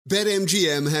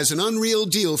BetMGM has an unreal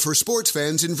deal for sports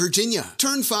fans in Virginia.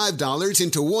 Turn $5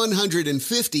 into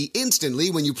 $150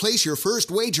 instantly when you place your first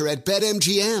wager at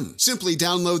BetMGM. Simply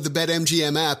download the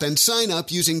BetMGM app and sign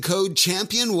up using code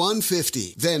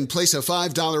Champion150. Then place a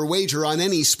 $5 wager on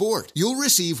any sport. You'll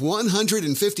receive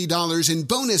 $150 in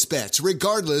bonus bets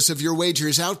regardless of your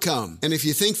wager's outcome. And if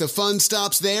you think the fun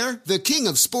stops there, the King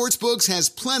of Sportsbooks has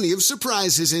plenty of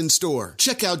surprises in store.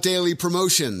 Check out daily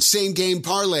promotions, same-game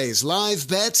parlays, live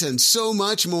bets, and so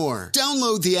much more.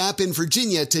 Download the app in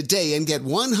Virginia today and get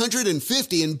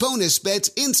 $150 in bonus bets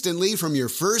instantly from your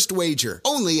first wager.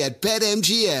 Only at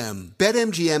BetMGM.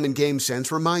 BetMGM and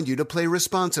GameSense remind you to play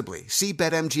responsibly. See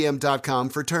BetMGM.com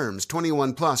for terms.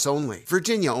 21 plus only.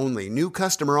 Virginia only. New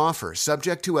customer offer.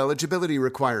 Subject to eligibility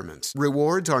requirements.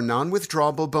 Rewards are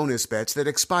non-withdrawable bonus bets that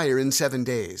expire in 7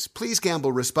 days. Please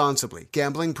gamble responsibly.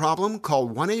 Gambling problem? Call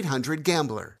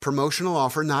 1-800-GAMBLER. Promotional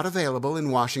offer not available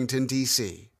in Washington,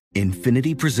 D.C.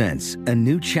 Infiniti presents a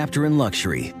new chapter in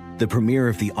luxury, the premiere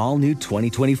of the all-new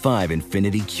 2025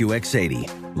 Infiniti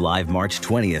QX80, live March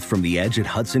 20th from the Edge at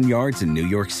Hudson Yards in New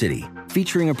York City,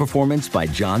 featuring a performance by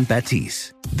John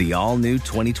Batiste. The all-new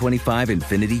 2025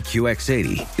 Infiniti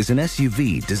QX80 is an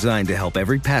SUV designed to help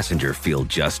every passenger feel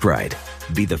just right.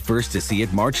 Be the first to see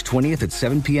it March 20th at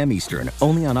 7 p.m. Eastern,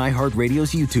 only on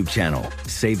iHeartRadio's YouTube channel.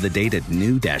 Save the date at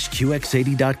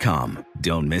new-QX80.com.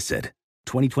 Don't miss it.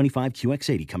 2025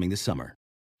 QX80 coming this summer.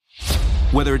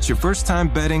 Whether it's your first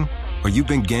time betting or you've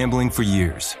been gambling for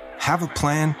years, have a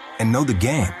plan and know the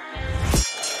game.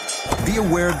 Be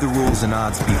aware of the rules and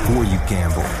odds before you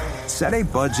gamble. Set a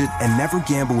budget and never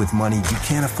gamble with money you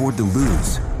can't afford to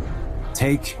lose.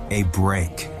 Take a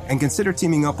break and consider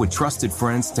teaming up with trusted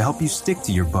friends to help you stick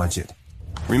to your budget.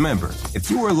 Remember, if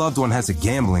you or a loved one has a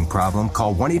gambling problem,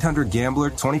 call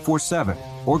 1-800-GAMBLER 24/7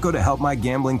 or go to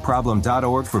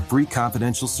helpmygamblingproblem.org for free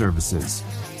confidential services.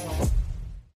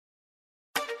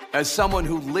 As someone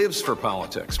who lives for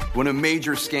politics, when a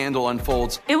major scandal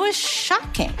unfolds, it was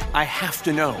shocking. I have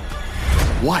to know,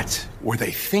 what were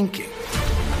they thinking?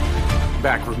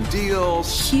 Backroom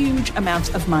deals, huge amounts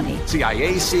of money,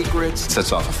 CIA secrets,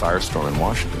 sets off a firestorm in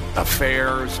Washington,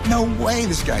 affairs. No way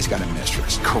this guy's got a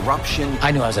mistress. Corruption.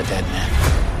 I knew I was a dead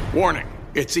man. Warning,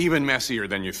 it's even messier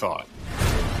than you thought.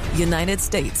 United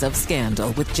States of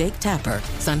Scandal with Jake Tapper,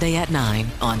 Sunday at 9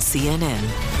 on CNN.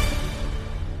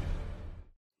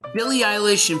 Billie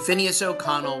Eilish and Phineas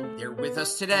O'Connell, they're with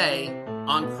us today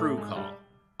on Crew Call.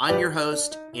 I'm your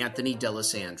host, Anthony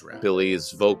D'Alessandro.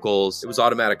 Billie's vocals, it was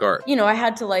automatic art. You know, I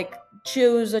had to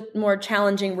choose a more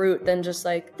challenging route than just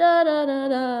da da da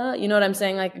da. You know what I'm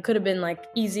saying? It could have been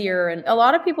easier. And a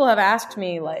lot of people have asked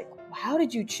me how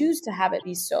did you choose to have it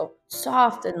be so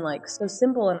soft and so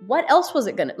simple? And what else was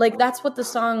it gonna that's what the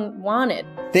song wanted.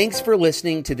 Thanks for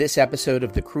listening to this episode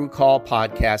of the Crew Call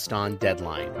podcast on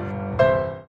Deadline.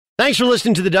 Thanks for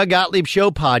listening to the Doug Gottlieb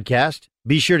Show podcast.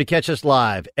 Be sure to catch us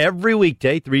live every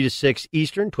weekday, 3 to 6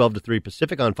 Eastern, 12 to 3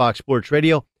 Pacific on Fox Sports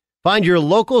Radio. Find your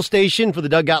local station for the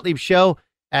Doug Gottlieb Show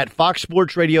at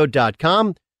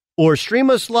foxsportsradio.com or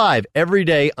stream us live every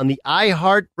day on the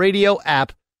iHeartRadio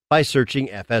app by searching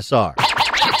FSR. Now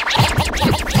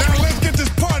let's get this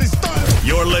party started.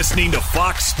 You're listening to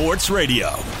Fox Sports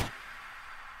Radio.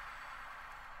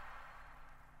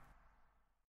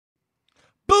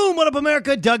 Boom! What up,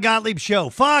 America? Doug Gottlieb Show,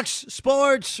 Fox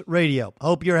Sports Radio.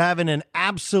 Hope you're having an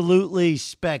absolutely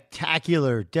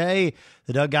spectacular day.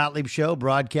 The Doug Gottlieb Show,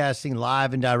 broadcasting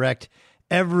live and direct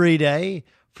every day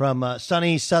from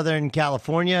sunny Southern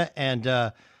California. And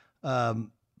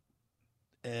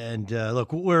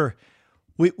look,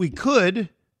 we could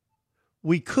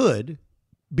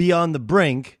be on the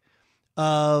brink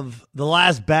of the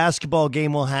last basketball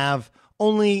game we'll have.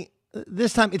 Only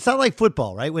this time, it's not like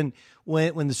football, right? When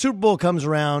the Super Bowl comes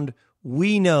around,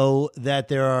 we know that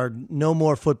there are no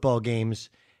more football games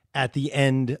at the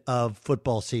end of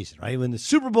football season, right? When the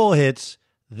Super Bowl hits,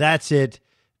 that's it,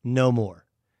 no more.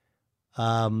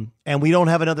 And we don't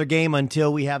have another game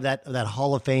until we have that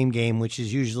Hall of Fame game, which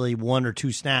is usually 1 or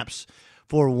 2 snaps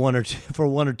for one or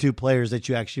two players that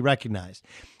you actually recognize.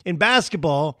 In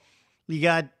basketball, you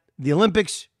got the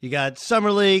Olympics, you got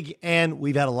Summer League, and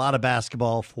we've had a lot of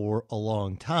basketball for a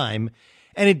long time.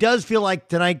 And it does feel like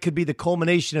tonight could be the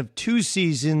culmination of 2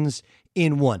 seasons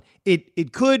in one.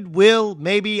 It could, will,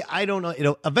 maybe, I don't know.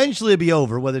 It'll eventually be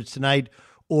over, whether it's tonight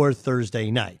or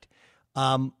Thursday night.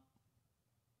 I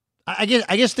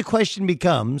guess the question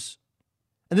becomes,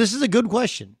 and this is a good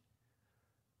question,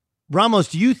 Ramos,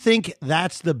 do you think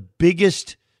that's the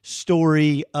biggest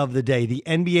story of the day? The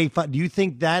NBA, do you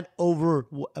think that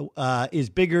is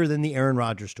bigger than the Aaron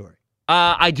Rodgers story?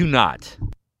 I do not.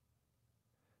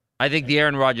 I think the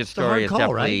Aaron Rodgers story is call,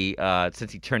 definitely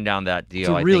since he turned down that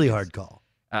deal. It's a really hard call.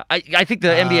 I think the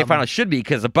NBA Finals should be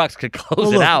because the Bucks could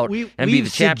close it out and be the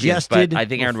champions. But I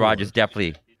think Aaron Rodgers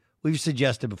definitely. We've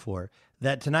suggested before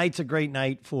that tonight's a great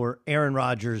night for Aaron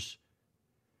Rodgers.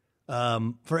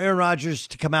 For Aaron Rodgers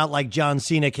to come out like John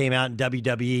Cena came out in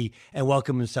WWE and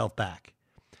welcome himself back.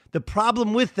 The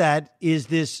problem with that is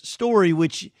this story,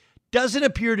 which doesn't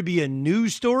appear to be a new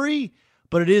story,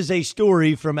 but it is a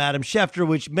story from Adam Schefter,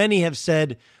 which many have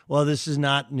said, well, this is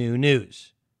not new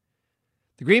news.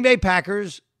 The Green Bay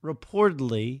Packers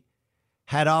reportedly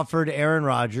had offered Aaron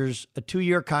Rodgers a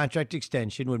 2-year contract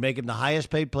extension, would make him the highest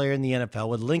paid player in the NFL,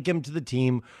 would link him to the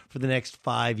team for the next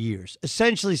 5 years,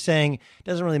 essentially saying, it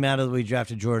doesn't really matter that we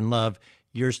drafted Jordan Love,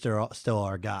 you're still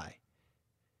our guy.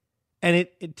 And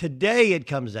today it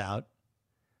comes out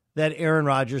that Aaron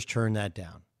Rodgers turned that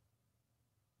down.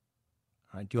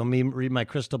 All right, do you want me to read my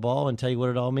crystal ball and tell you what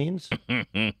it all means?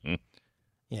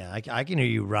 Yeah, I can hear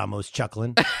you, Ramos,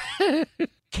 chuckling,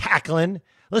 cackling.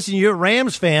 Listen, you're a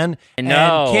Rams fan,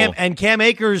 and Cam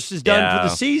Akers is done for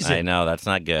the season. I know, that's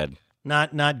not good.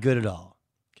 Not good at all.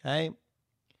 Okay,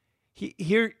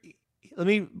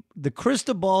 the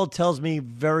crystal ball tells me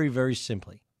very, very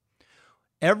simply.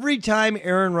 Every time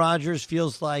Aaron Rodgers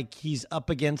feels like he's up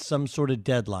against some sort of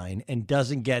deadline and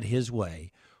doesn't get his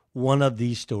way, one of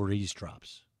these stories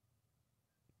drops.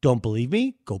 Don't believe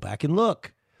me? Go back and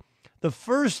look. The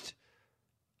first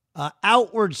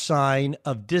outward sign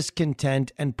of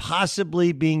discontent and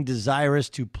possibly being desirous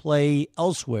to play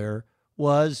elsewhere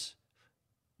was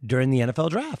during the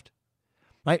NFL draft.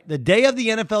 Right? The day of the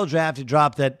NFL draft, it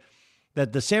dropped that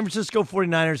the San Francisco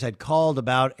 49ers had called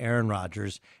about Aaron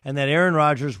Rodgers and that Aaron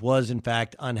Rodgers was, in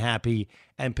fact, unhappy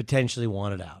and potentially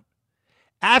wanted out.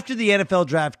 After the NFL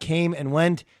draft came and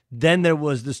went, then there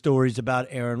was the stories about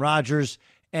Aaron Rodgers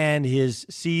and his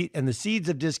seed and the seeds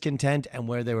of discontent and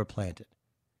where they were planted.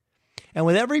 And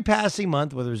with every passing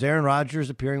month, whether it was Aaron Rodgers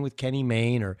appearing with Kenny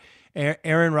Mayne or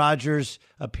Aaron Rodgers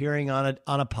appearing on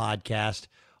a podcast,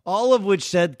 all of which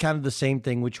said kind of the same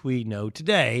thing, which we know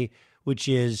today, which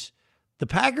is the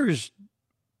Packers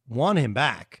want him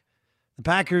back. The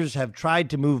Packers have tried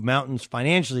to move mountains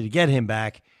financially to get him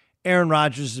back. Aaron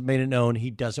Rodgers has made it known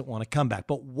he doesn't want to come back.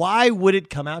 But why would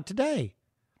it come out today?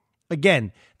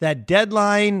 Again, that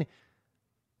deadline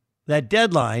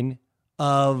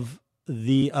of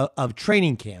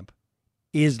training camp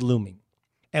is looming.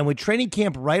 And with training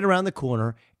camp right around the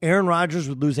corner, Aaron Rodgers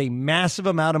would lose a massive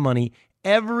amount of money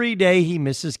every day he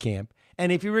misses camp.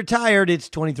 And if he retired, it's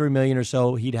 $23 million or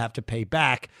so he'd have to pay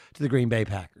back to the Green Bay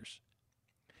Packers.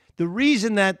 The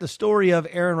reason that the story of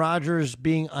Aaron Rodgers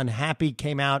being unhappy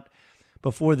came out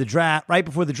right before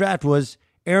the draft was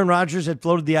Aaron Rodgers had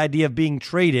floated the idea of being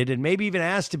traded and maybe even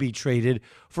asked to be traded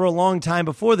for a long time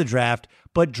before the draft,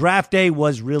 but draft day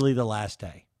was really the last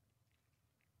day.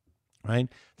 Right?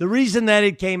 The reason that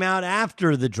it came out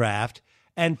after the draft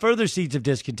and further seeds of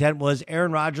discontent was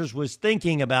Aaron Rodgers was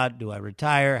thinking about, do I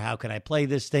retire? How can I play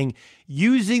this thing?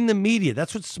 Using the media.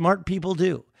 That's what smart people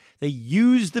do. They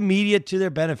use the media to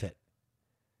their benefit.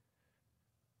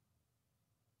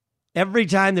 Every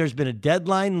time there's been a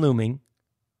deadline looming,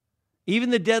 even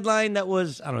the deadline that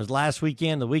was, I don't know, it was last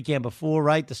weekend, the weekend before,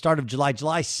 right? The start of July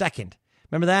 2nd.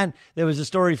 Remember that? There was a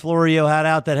story Florio had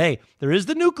out that, hey, there is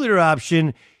the nuclear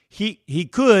option. He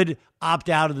could opt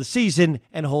out of the season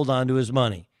and hold on to his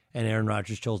money. And Aaron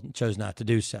Rodgers chose not to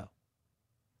do so.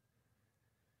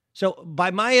 So by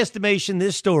my estimation,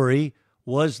 this story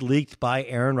was leaked by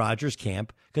Aaron Rodgers'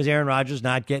 camp because Aaron Rodgers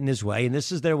not getting his way. And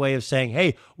this is their way of saying,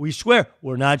 hey, we swear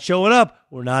we're not showing up.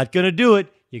 We're not going to do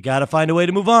it. You got to find a way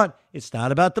to move on. It's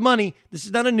not about the money. This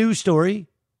is not a news story.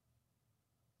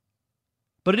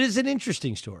 But it is an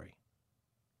interesting story.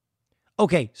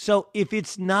 Okay, so if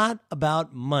it's not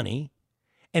about money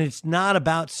and it's not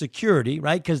about security,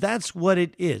 right? Because that's what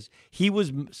it is. He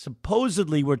was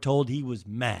supposedly, we're told he was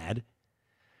mad.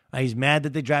 He's mad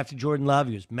that they drafted Jordan Love.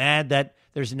 He was mad that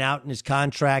there's an out in his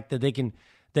contract that they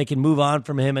can move on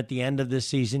from him at the end of this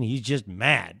season. He's just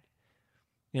mad.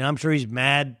 I'm sure he's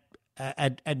mad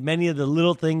at many of the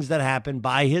little things that happened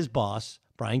by his boss,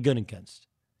 Brian Gutekunst.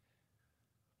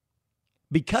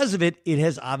 Because of it, it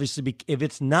has obviously, if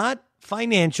it's not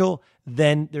financial,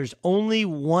 then there's only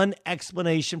one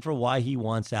explanation for why he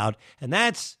wants out, and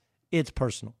it's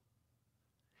personal.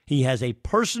 He has a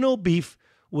personal beef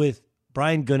with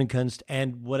Brian Gutekunst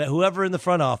and whoever in the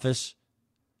front office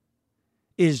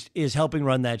is helping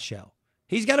run that show.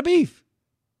 He's got a beef.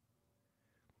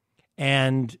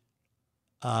 And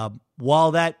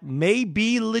while that may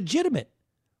be legitimate,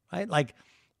 right? Like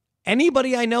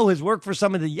anybody I know has worked for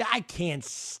some of I can't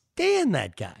stand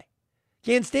that guy.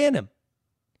 Can't stand him.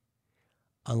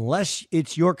 Unless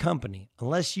it's your company,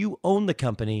 unless you own the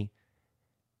company,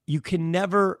 you can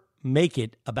never make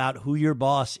it about who your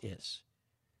boss is.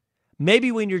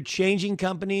 Maybe when you're changing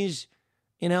companies,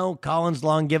 Colin's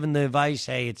long given the advice,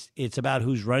 hey, it's about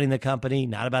who's running the company,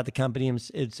 not about the company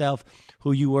itself.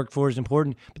 Who you work for is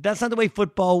important. But that's not the way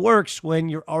football works when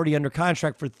you're already under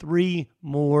contract for 3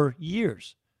 more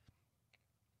years.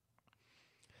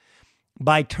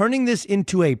 By turning this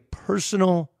into a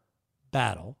personal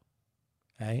battle,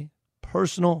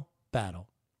 personal battle,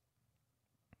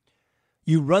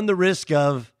 you run the risk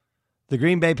of the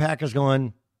Green Bay Packers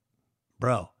going,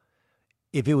 bro,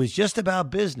 if it was just about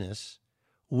business,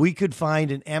 we could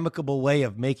find an amicable way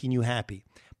of making you happy.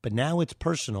 But now it's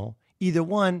personal. Either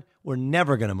one, we're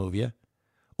never going to move you.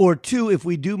 Or 2, if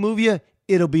we do move you,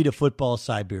 it'll be to football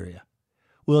Siberia.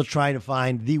 We'll try to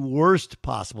find the worst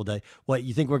possible day. What,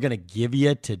 you think we're going to give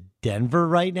you to Denver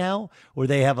right now, where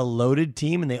they have a loaded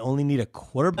team and they only need a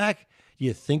quarterback?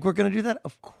 You think we're going to do that?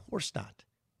 Of course not.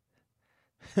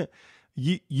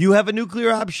 You have a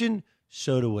nuclear option,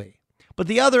 so do we. But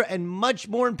the other and much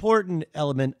more important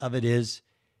element of it is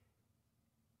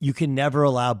you can never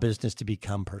allow business to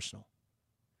become personal.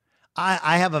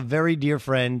 I have a very dear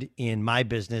friend in my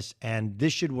business, and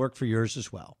this should work for yours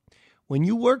as well. When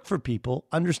you work for people,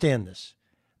 understand this.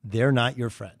 They're not your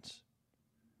friends.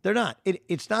 They're not.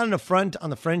 It's not an affront on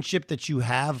the friendship that you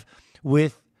have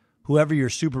with whoever your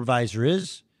supervisor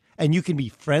is, and you can be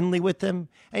friendly with them,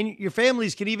 and your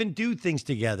families can even do things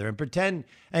together and pretend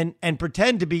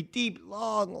to be deep,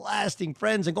 long-lasting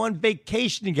friends and go on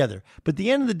vacation together. But at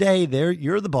the end of the day,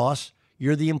 you're the boss,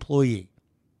 you're the employee.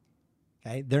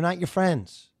 Okay? They're not your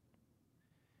friends.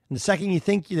 And the second you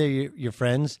think they're your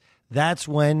friends, that's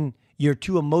when you're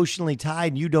too emotionally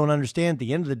tied and you don't understand. At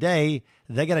the end of the day,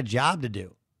 they got a job to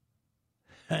do.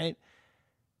 Right?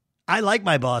 I like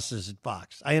my bosses at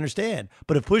Fox. I understand.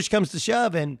 But if push comes to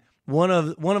shove and one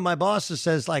of my bosses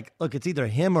says, like, look, it's either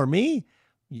him or me,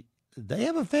 they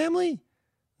have a family.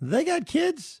 They got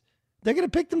kids. They're going to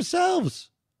pick themselves.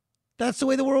 That's the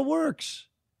way the world works.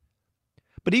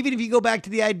 But even if you go back to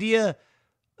the idea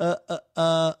of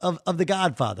The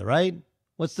Godfather, right?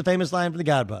 What's the famous line from The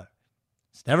Godfather?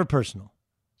 It's never personal.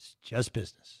 It's just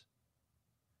business.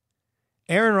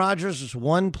 Aaron Rodgers was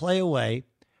one play away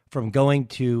from going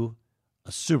to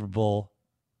a Super Bowl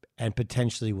and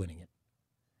potentially winning it.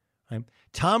 Right?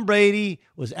 Tom Brady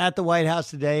was at the White House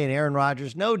today, and Aaron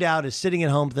Rodgers, no doubt, is sitting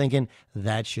at home thinking,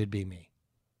 that should be me.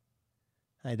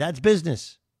 Right? That's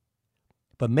business.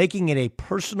 But making it a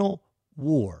personal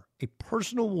war with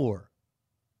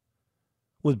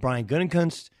Brian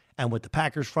Gutekunst and with the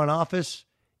Packers front office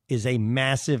is a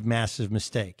massive, massive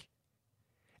mistake.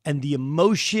 And the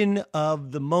emotion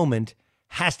of the moment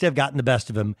has to have gotten the best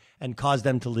of him and caused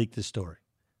them to leak this story.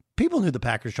 People knew the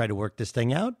Packers tried to work this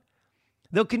thing out.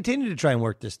 They'll continue to try and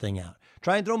work this thing out.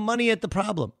 Try and throw money at the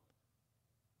problem.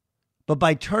 But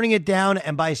by turning it down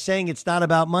and by saying it's not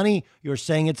about money, you're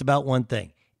saying it's about one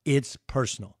thing. It's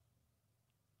personal.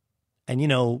 And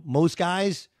most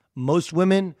guys, most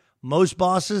women, most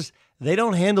bosses, they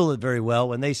don't handle it very well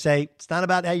when they say, it's not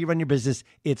about how you run your business,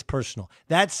 it's personal.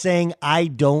 That's saying, I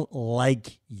don't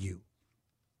like you.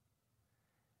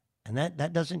 And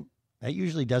that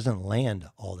usually doesn't land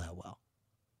all that well.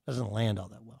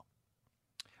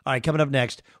 All right, coming up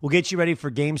next, we'll get you ready for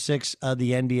Game 6 of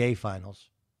the NBA Finals.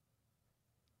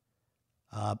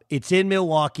 It's in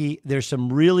Milwaukee. There's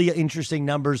some really interesting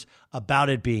numbers about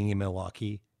it being in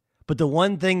Milwaukee. But the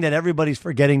one thing that everybody's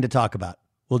forgetting to talk about,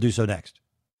 we'll do so next.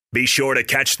 Be sure to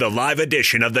catch the live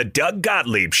edition of the Doug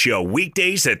Gottlieb Show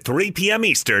weekdays at 3 p.m.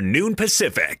 Eastern, noon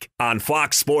Pacific on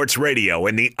Fox Sports Radio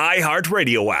and the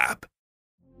iHeartRadio app.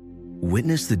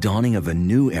 Witness the dawning of a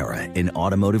new era in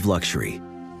automotive luxury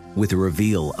with a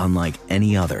reveal unlike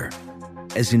any other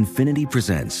as Infiniti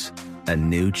presents a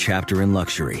new chapter in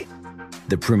luxury,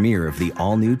 the premiere of the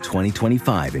all-new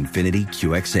 2025 Infiniti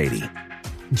QX80.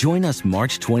 Join us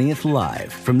March 20th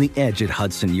live from the Edge at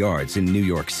Hudson Yards in New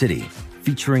York City,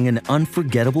 featuring an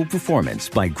unforgettable performance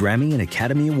by Grammy and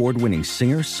Academy Award-winning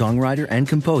singer, songwriter, and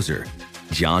composer,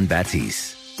 Jon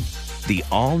Batiste. The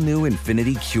all-new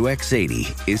Infiniti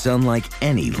QX80 is unlike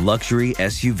any luxury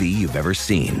SUV you've ever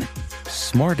seen.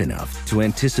 Smart enough to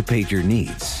anticipate your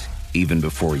needs, even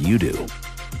before you do.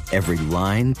 Every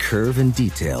line, curve, and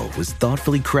detail was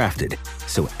thoughtfully crafted,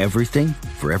 so everything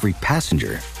for every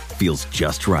passenger feels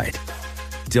just right.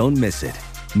 Don't miss it.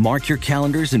 Mark your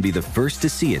calendars and be the first to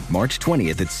see it March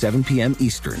 20th at 7 p.m.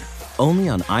 Eastern, only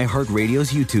on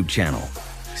iHeartRadio's YouTube channel.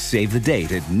 Save the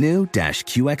date at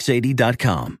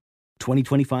new-QX80.com.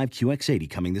 2025 QX80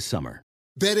 coming this summer.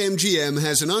 BetMGM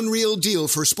has an unreal deal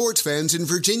for sports fans in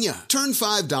Virginia. Turn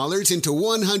 $5 into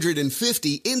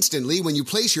 $150 instantly when you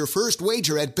place your first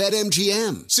wager at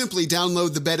BetMGM. Simply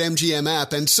download the BetMGM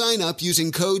app and sign up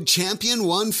using code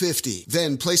Champion150.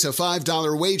 Then place a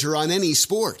 $5 wager on any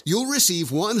sport. You'll receive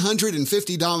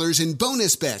 $150 in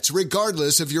bonus bets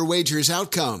regardless of your wager's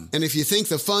outcome. And if you think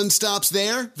the fun stops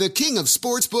there, the King of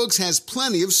Sportsbooks has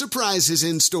plenty of surprises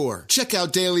in store. Check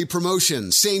out daily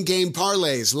promotions, same-game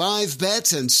parlays, live bets,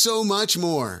 and so much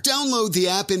more. Download the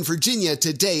app in Virginia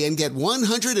today and get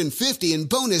 $150 in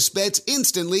bonus bets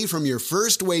instantly from your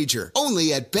first wager.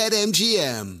 Only at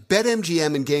BetMGM.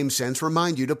 BetMGM and GameSense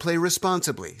remind you to play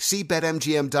responsibly. See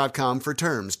BetMGM.com for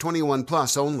terms. 21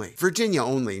 plus only. Virginia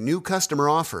only. New customer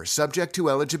offer. Subject to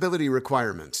eligibility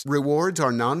requirements. Rewards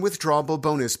are non-withdrawable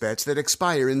bonus bets that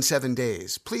expire in 7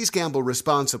 days. Please gamble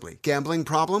responsibly. Gambling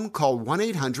problem? Call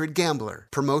 1-800-GAMBLER.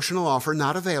 Promotional offer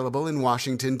not available in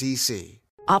Washington, D.C.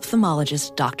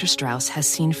 Ophthalmologist Dr. Strauss has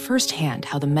seen firsthand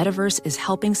how the metaverse is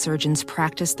helping surgeons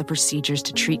practice the procedures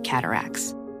to treat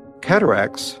cataracts.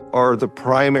 Cataracts are the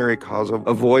primary cause of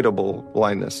avoidable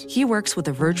blindness. He works with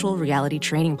a virtual reality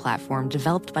training platform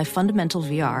developed by Fundamental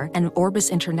VR and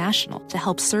Orbis International to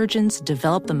help surgeons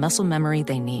develop the muscle memory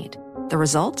they need. The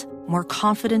result? More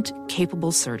confident,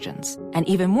 capable surgeons. And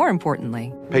even more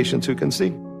importantly, patients who can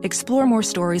see. Explore more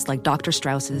stories like Dr.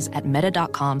 Strauss's at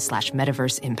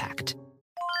meta.com/metaverseimpact.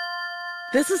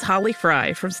 This is Holly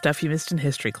Fry from Stuff You Missed in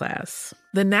History class.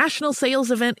 The national sales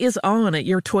event is on at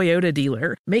your Toyota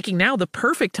dealer, making now the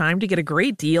perfect time to get a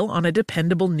great deal on a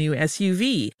dependable new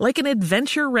SUV, like an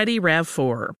adventure-ready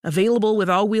RAV4. Available with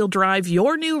all-wheel drive,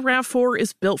 your new RAV4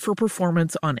 is built for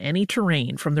performance on any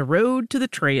terrain, from the road to the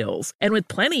trails. And with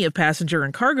plenty of passenger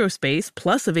and cargo space,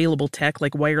 plus available tech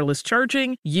like wireless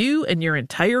charging, you and your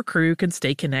entire crew can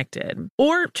stay connected.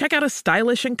 Or check out a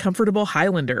stylish and comfortable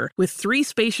Highlander, with 3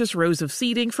 spacious rows of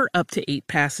seating for up to 8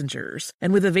 passengers.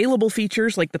 And with available features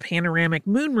like the panoramic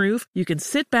moonroof, you can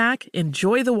sit back,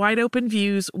 enjoy the wide-open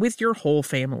views with your whole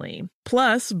family.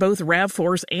 Plus, both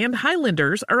RAV4s and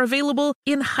Highlanders are available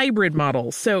in hybrid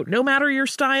models, so no matter your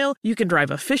style, you can drive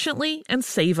efficiently and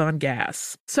save on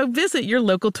gas. So visit your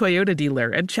local Toyota dealer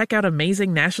and check out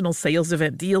amazing national sales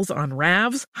event deals on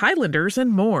RAVs, Highlanders, and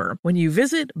more when you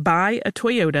visit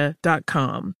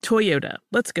buyatoyota.com. Toyota,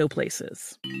 let's go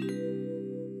places.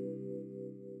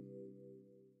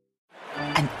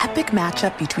 An epic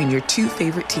matchup between your 2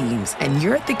 favorite teams, and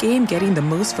you're at the game getting the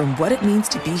most from what it means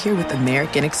to be here with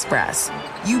American Express.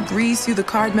 You breeze through the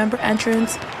card member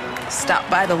entrance, stop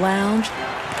by the lounge.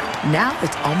 Now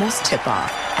it's almost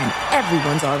tip-off, and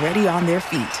everyone's already on their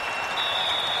feet.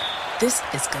 This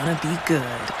is gonna be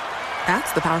good.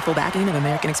 That's the powerful backing of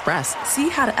American Express. See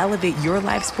how to elevate your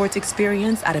live sports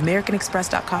experience at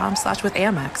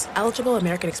americanexpress.com/withAmex. Eligible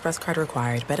American Express card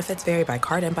required. Benefits vary by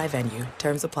card and by venue.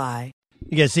 Terms apply.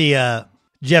 You guys see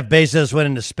Jeff Bezos went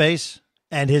into space,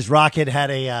 and his rocket had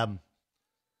a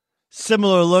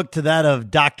similar look to that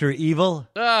of Dr. Evil.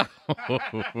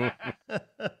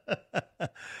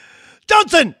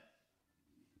 Johnson!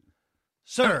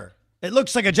 Sir, it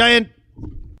looks like a giant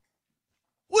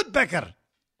woodpecker.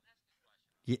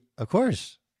 Yeah, of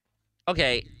course.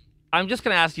 Okay, I'm just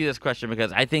going to ask you this question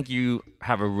because I think you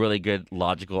have a really good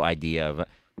logical idea of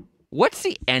what's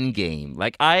the end game?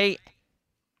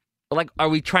 Are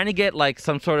we trying to get like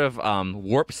some sort of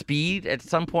warp speed at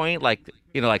some point? Like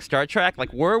Star Trek?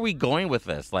 Like, where are we going with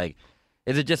this? Like,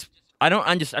 is it just,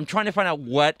 I'm trying to find out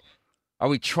what are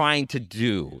we trying to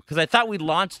do? Because I thought we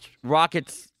launched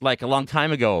rockets like a long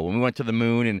time ago when we went to the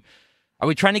moon, and are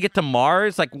we trying to get to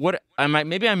Mars? Like, what?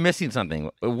 Maybe I'm missing something.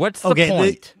 What's the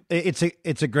point?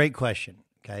 It's a great question.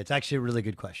 Okay, it's actually a really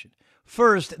good question.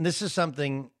 First, and this is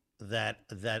something that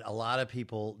a lot of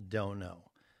people don't know.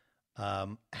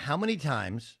 How many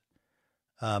times?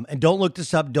 And don't look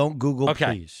this up. Don't Google,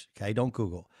 please. Okay, don't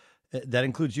Google. That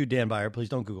includes you, Dan Byer. Please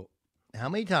don't Google. How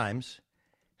many times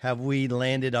have we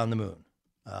landed on the moon?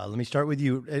 Let me start with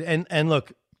you. And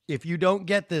look, if you don't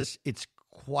get this, it's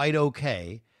quite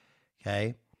okay.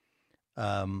 Okay,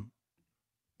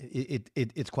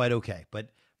 it's quite okay. But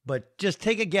just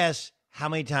take a guess how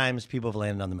many times people have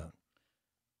landed on the moon.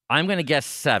 I'm going to guess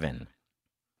 7.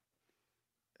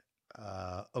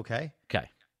 Okay. Okay.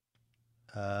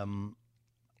 Dan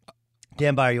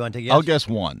Byer, you want to take a guess? I'll guess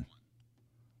 1.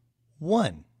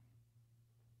 1.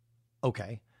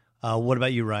 Okay. What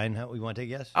about you, Ryan? You want to take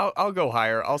a guess? I'll go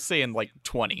higher. I'll say in like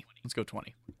 20. Let's go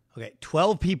 20. Okay.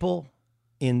 12 people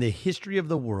in the history of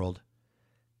the world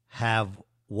have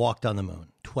walked on the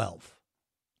moon. 12.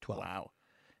 Wow.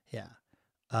 Yeah.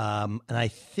 And I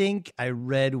think I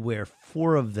read where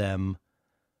 4 of them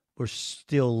were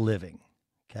still living.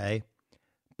 Okay.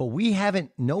 But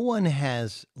no one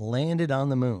has landed on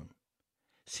the moon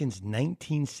since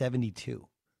 1972.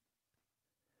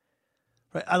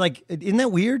 Right? Isn't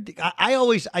that weird?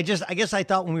 I guess I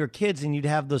thought when we were kids and you'd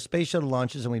have those space shuttle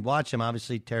launches and we'd watch them,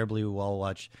 obviously terribly, we all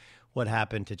watch what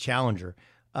happened to Challenger.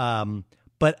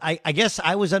 But I guess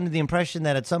I was under the impression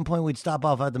that at some point we'd stop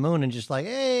off at the moon and just like,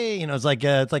 hey, it's like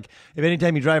if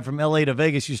anytime you drive from LA to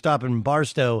Vegas, you stop in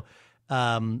Barstow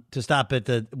to stop at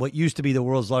what used to be the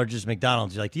world's largest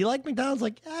McDonald's. You're like, do you like McDonald's?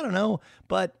 Like, I don't know.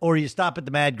 Or you stop at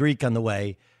the Mad Greek on the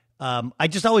way. I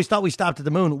just always thought we stopped at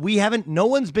the moon. No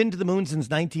one's been to the moon since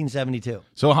 1972.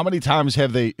 So how many times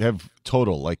have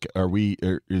total? Like,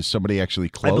 is somebody actually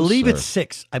close? I believe it's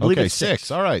 6. It's 6.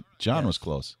 All right. John was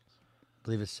close. I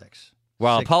believe it's 6.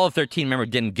 Well, 6. Apollo 13, remember,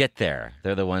 didn't get there.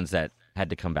 They're the ones that had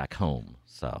to come back home.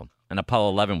 And Apollo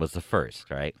 11 was the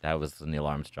first, right? That was the Neil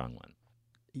Armstrong one.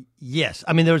 Yes.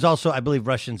 I mean, there was also, I believe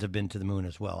Russians have been to the moon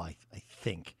as well, I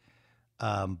think.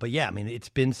 But yeah, I mean, it's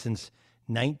been since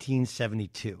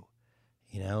 1972.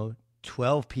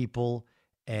 12 people,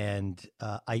 and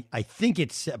I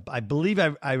believe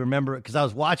I remember because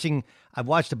I've watched a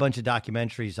bunch of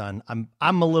documentaries on.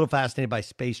 I'm a little fascinated by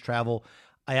space travel.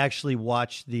 I actually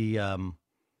watched there's a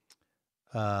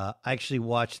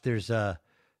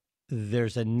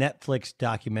Netflix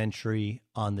documentary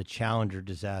on the Challenger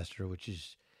disaster,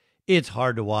 it's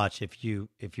hard to watch if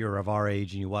you're of our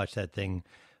age and you watch that thing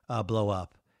blow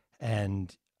up.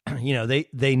 And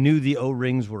they knew the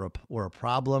O-rings were a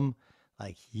problem.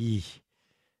 Like, it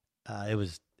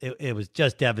was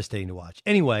just devastating to watch.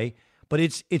 Anyway, but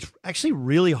it's actually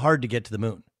really hard to get to the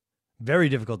moon. Very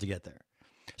difficult to get there.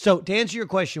 So to answer your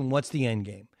question, what's the end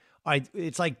game? All right,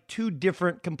 it's like two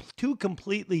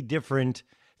completely different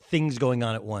things going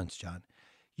on at once, John.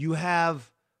 You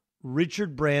have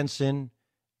Richard Branson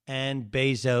and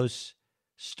Bezos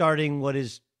starting what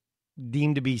is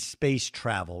deemed to be space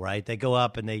travel, right? They go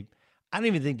up and do they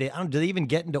even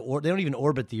get into they don't even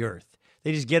orbit the Earth.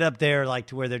 They just get up there like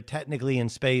to where they're technically in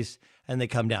space and they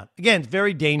come down. Again, it's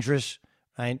very dangerous,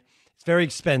 right? It's very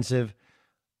expensive.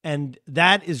 And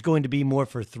that is going to be more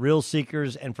for thrill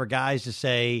seekers and for guys to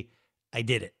say, I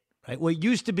did it, right? What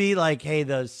used to be like, hey,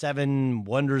 the 7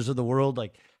 wonders of the world,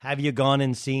 like, have you gone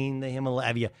and seen the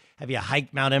Himalaya? Have you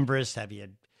hiked Mount Everest? Have you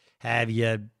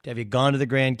gone to the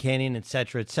Grand Canyon, et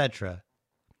cetera, et cetera?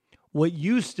 What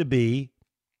used to be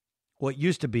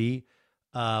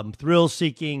thrill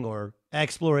seeking or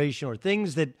exploration or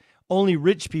things that only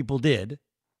rich people did.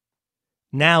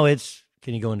 Now it's,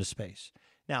 can you go into space?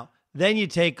 Now, then you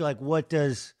take like, what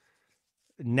does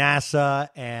NASA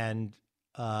and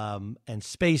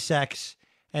SpaceX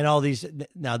and all these,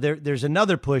 now there's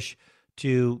another push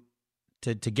to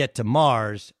get to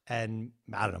Mars and,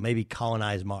 I don't know, maybe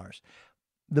colonize Mars.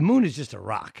 The moon is just a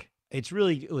rock. It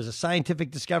was a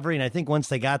scientific discovery. And I think once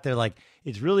they got there, like,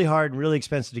 it's really hard and really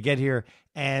expensive to get here,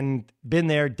 and been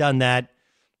there, done that.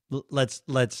 Let's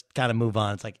kind of move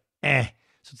on. It's like, So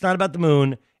it's not about the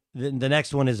moon. The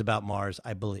next one is about Mars,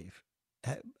 I believe.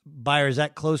 Buyer, is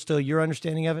that close to your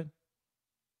understanding of it?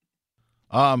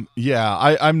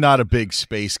 Yeah, I'm not a big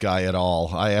space guy at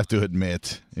all. I have to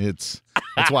admit, that's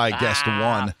why I guessed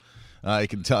 1. I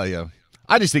can tell you.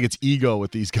 I just think it's ego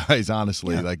with these guys,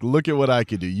 honestly. Yeah. Like, look at what I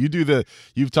could do.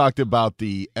 You've talked about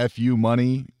the FU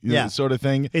money sort of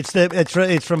thing. It's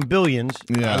from Billions.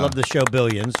 Yeah. I love the show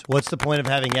Billions. What's the point of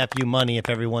having FU money if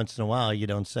every once in a while you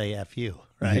don't say FU,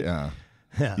 right?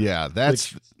 Yeah.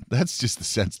 That's just the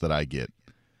sense that I get.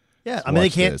 Yeah, Let's I mean, they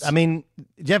can't. this. I mean,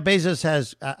 Jeff Bezos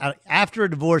has, after a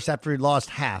divorce, after he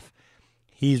lost half,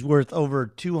 he's worth over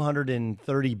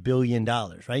 $230 billion,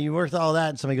 right? You're worth all that,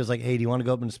 and somebody goes like, hey, do you want to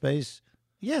go up into space?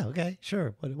 Yeah, okay,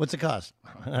 sure. What's it cost?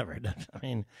 Whatever. I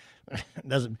mean,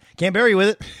 can't bury you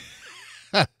with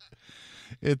it.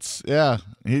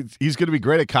 He's going to be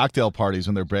great at cocktail parties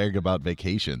when they're bragging about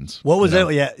vacations. What was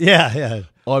that? Yeah.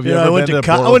 Oh, have you ever I went been to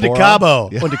to I went to Cabo.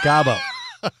 Yeah. Went to Cabo.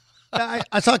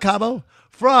 I saw Cabo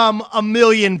from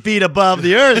 1,000,000 feet above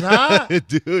the earth, huh?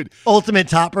 Dude. Ultimate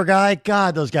topper guy.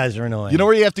 God, those guys are annoying. You know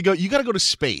where you have to go? You got to go to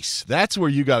space. That's where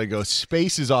you got to go.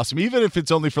 Space is awesome. Even if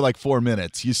it's only for like 4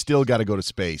 minutes, you still got to go to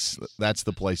space. That's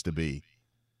the place to be.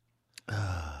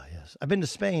 Yes. I've been to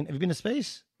Spain. Have you been to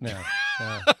space? No.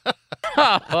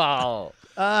 Oh.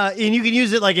 And you can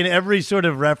use it like in every sort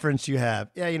of reference you have.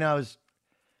 Yeah,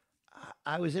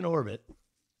 I was in orbit,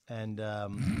 and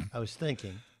I was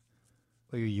thinking.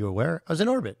 Were you aware? I was in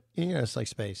orbit. It's like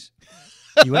space.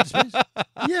 You went to space?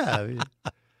 Yeah.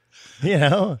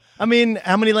 I mean,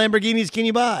 how many Lamborghinis can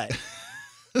you buy?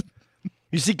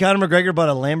 You see Conor McGregor bought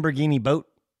a Lamborghini boat,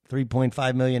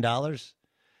 $3.5 million. Oh,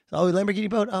 Lamborghini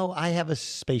boat? Oh, I have a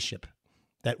spaceship.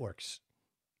 that works.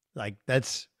 Like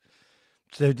it's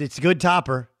a good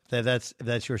topper. That's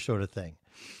your sort of thing.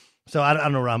 So I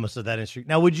don't know Ramos of that industry.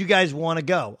 Now, would you guys want to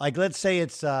go? Like, let's say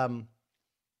it's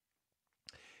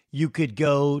you could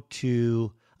go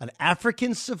to an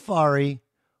African safari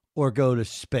or go to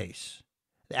space.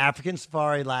 The African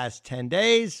safari lasts 10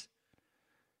 days,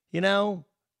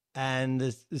 and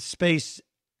the space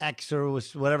X or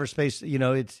whatever space,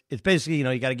 it's basically,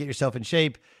 you got to get yourself in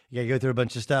shape. You got to go through a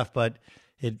bunch of stuff, but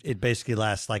it basically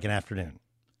lasts like an afternoon.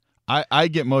 I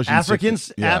get motion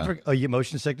sickness. Yeah. You get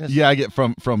motion sickness? Yeah, I get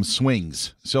from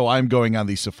swings. So I'm going on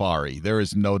the safari. There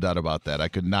is no doubt about that. I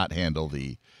could not handle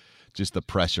the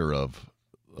pressure of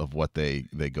what they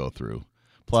go through.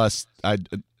 Plus,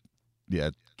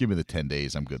 give me the 10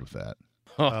 days. I'm good with that.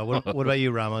 What about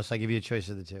you, Ramos? I give you a choice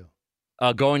of the two.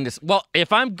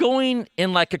 If I'm going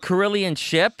in like a Carillion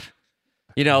ship,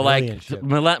 the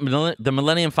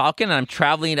Millennium Falcon, and I'm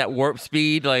traveling at warp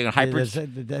speed, like hyper.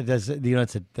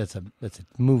 That's a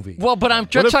movie. Well,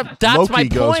 but that's Loki my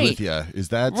goes point. With you? Is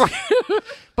that?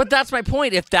 But that's my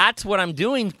point. If that's what I'm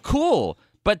doing, cool.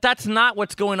 But that's not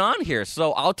what's going on here.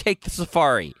 So I'll take the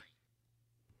safari.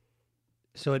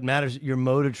 So it matters. Your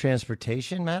mode of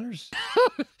transportation matters?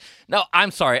 No,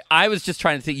 I'm sorry. I was just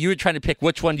trying to think. You were trying to pick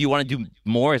which one do you want to do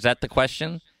more? Is that the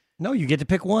question? No, you get to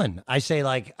pick one. I say,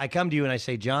 I come to you and I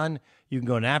say, John, you can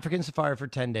go on an African safari for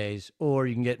 10 days, or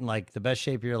you can get in, the best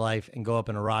shape of your life and go up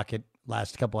in a rocket,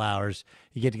 last a couple hours.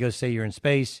 You get to go say you're in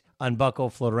space,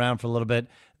 unbuckle, float around for a little bit,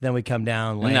 then we come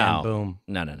down, land, boom.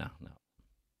 No.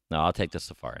 No, I'll take the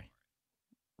safari.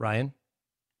 Ryan?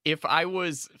 If I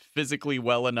was physically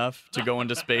well enough to go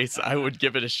into space, I would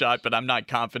give it a shot, but I'm not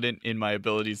confident in my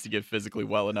abilities to get physically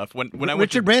well enough. When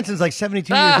Richard Branson's like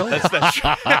 72 years old. That's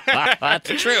true.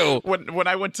 That's true. When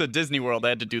I went to Disney World, I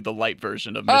had to do the light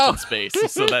version of Mission Space,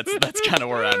 so that's kind of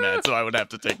where I'm at. So I would have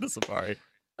to take the safari.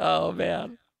 Oh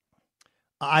man,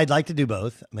 I'd like to do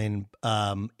both. I mean,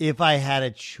 if I had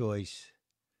a choice,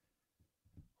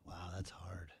 wow, that's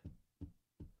hard.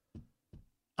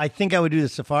 I think I would do the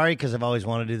safari because I've always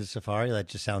wanted to do the safari. That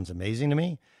just sounds amazing to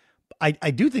me.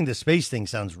 I do think the space thing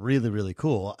sounds really, really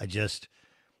cool.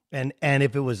 And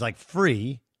if it was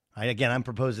free, I'm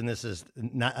proposing this as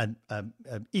not an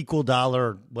equal dollar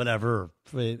or whatever.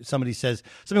 Somebody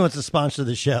wants to sponsor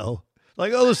the show.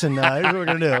 Listen, here's what we're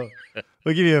going to do.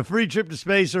 We'll give you a free trip to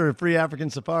space or a free African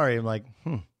safari. I'm like,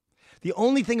 The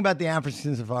only thing about the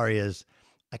African safari is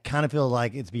I kind of feel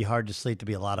like it'd be hard to sleep to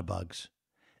be a lot of bugs.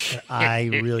 I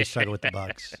really struggle with the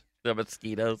bugs. The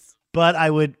mosquitoes. But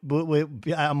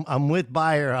I'm with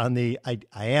Bayer on the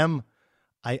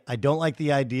I don't like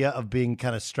the idea of being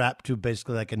kind of strapped to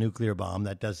basically like a nuclear bomb.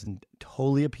 That doesn't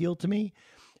totally appeal to me.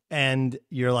 And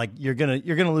you're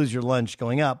gonna lose your lunch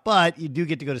going up, but you do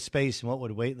get to go to space. And what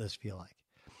would weightless feel like?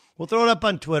 We'll throw it up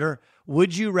on Twitter.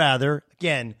 Would you rather,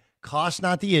 again, cost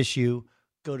not the issue,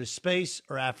 go to space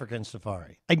or African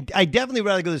safari? I definitely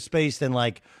rather go to space than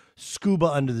scuba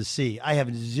under the sea. I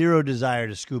have zero desire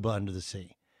to scuba under the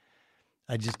sea.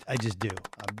 I just do.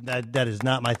 That is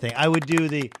not my thing. I would do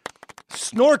the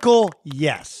snorkel,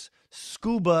 yes.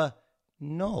 Scuba,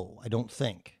 no, I don't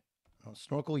think.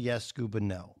 Snorkel, yes. Scuba,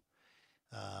 no.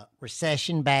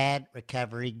 Recession bad,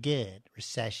 recovery good.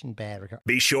 Recession bad, recovery.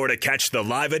 Be sure to catch the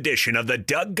live edition of the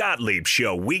Doug Gottlieb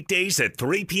Show weekdays at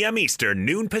 3 p.m. Eastern,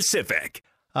 noon Pacific.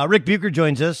 Rick Bucher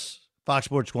joins us, Fox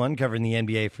Sports 1, covering the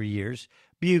NBA for years.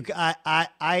 Buke,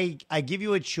 I give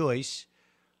you a choice.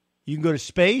 You can go to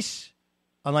space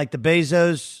on the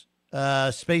Bezos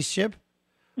spaceship.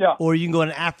 Yeah. Or you can go on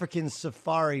an African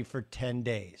safari for 10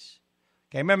 days.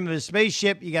 Okay, remember the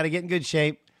spaceship, you got to get in good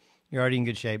shape. You're already in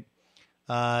good shape.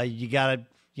 You got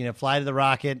to, fly to the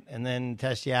rocket and then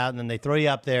test you out, and then they throw you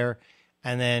up there,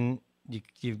 and then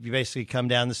you basically come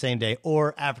down the same day.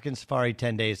 Or African safari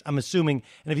 10 days. I'm assuming,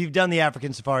 and if you've done the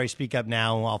African safari, speak up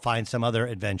now, and I'll find some other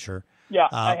adventure. Yeah,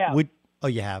 I have.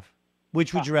 You have.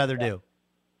 Which would you rather do?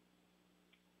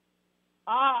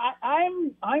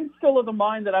 I'm still of the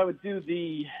mind that I would do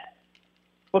the.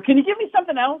 Well, can you give me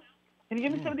something else? Can you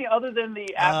give me something other than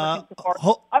the African safari?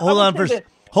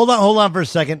 Hold on for a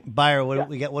second, Bayer. What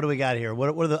do we got here? What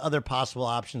are the other possible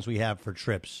options we have for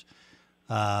trips?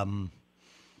 I'm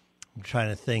trying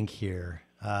to think here.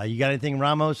 You got anything,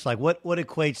 Ramos? What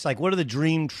equates? What are the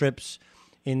dream trips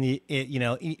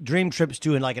dream trips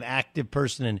to an active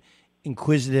person, an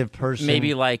inquisitive person?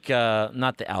 Maybe not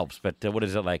the Alps, but what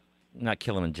is it like? Not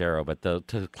Kilimanjaro, but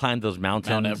to climb those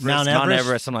mountains. Mount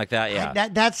Everest, something like that. Yeah,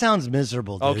 that sounds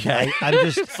miserable, dude. Okay, I'm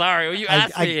just sorry. Well, you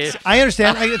asked me. I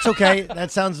understand. It's okay.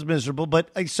 That sounds miserable,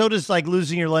 but so does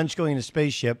losing your lunch going in a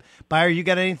spaceship. Bayer, you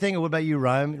got anything? Or what about you,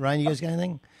 Ryan? Ryan, you guys got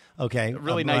anything? Okay. A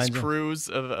really nice cruise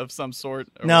of some sort.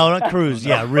 No, not cruise.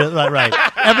 Yeah, right.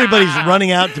 Everybody's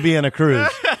running out to be on a cruise.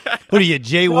 Who do you,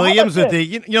 Jay Williams? With the,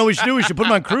 you know what we should do? We should put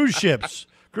them on cruise ships.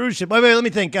 Cruise ship. Wait, let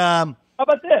me think. How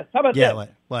about this? Yeah,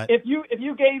 what? If you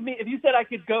said I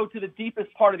could go to the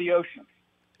deepest part of the ocean.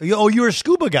 Oh, you're a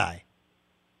scuba guy.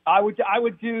 I would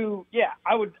do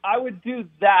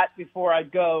that before I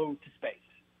go to space.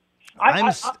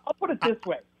 I'll put it this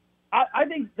way. I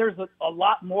think there's a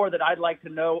lot more that I'd like to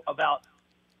know about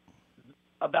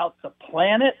the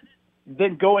planet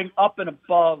than going up and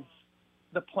above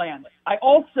the planet. I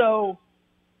also,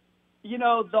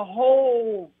 the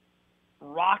whole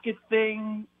rocket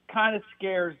thing kind of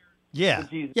scares. Yeah, the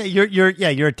Jesus. Yeah,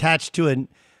 you're attached to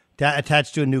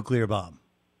a nuclear bomb.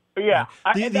 Yeah.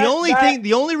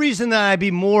 The only reason that I'd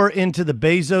be more into the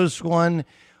Bezos one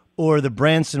or the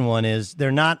Branson one is they're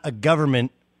not a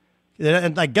government.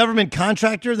 Like government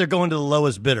contractor, they're going to the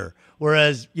lowest bidder.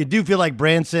 Whereas you do feel like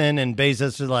Branson and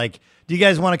Bezos are like, do you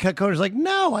guys want to cut corners? Like,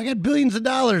 no, I got billions of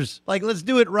dollars. Like, let's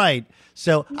do it right.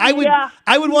 So I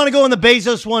would want to go on the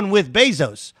Bezos one with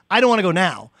Bezos. I don't want to go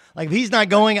now. Like if he's not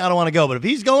going, I don't want to go. But if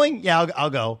he's going, yeah, I'll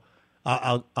go.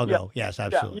 I'll go. Yes,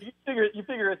 absolutely. Yeah, you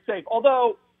figure it's safe.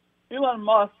 Although Elon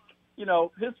Musk,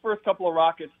 his first couple of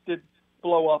rockets did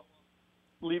blow up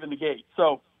leaving the gate.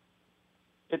 So.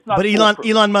 It's not. But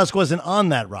Elon Musk wasn't on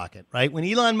that rocket, right? When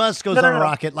Elon Musk goes on a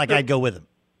rocket, I'd go with him.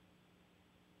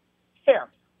 Fair.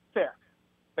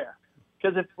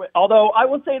 Because although I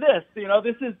will say this,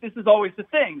 this is always the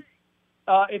thing.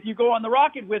 If you go on the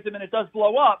rocket with him and it does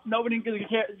blow up, nobody can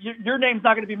care. Your name's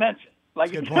not going to be mentioned.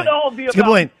 Like it's going to all be about.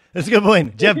 That's a good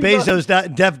point. Jeff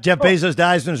Bezos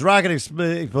dies when his rocket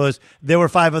explodes. There were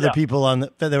 5 other people on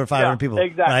the. There were 500 people.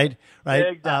 Exactly. Right.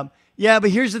 Exactly. Yeah,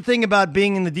 but here's the thing about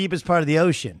being in the deepest part of the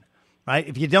ocean, right?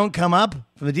 If you don't come up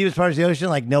from the deepest part of the ocean,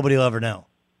 nobody will ever know.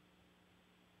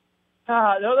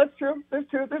 No, that's true. There's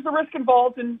a risk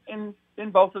involved in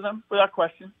both of them, without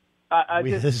question.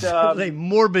 This is a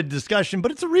morbid discussion, but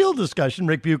it's a real discussion.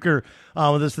 Rick Bucher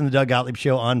with us in the Doug Gottlieb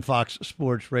Show on Fox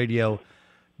Sports Radio.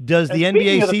 Does the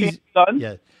NBA season?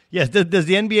 Yes. Does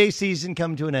the NBA season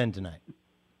come to an end tonight?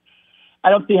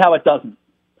 I don't see how it doesn't.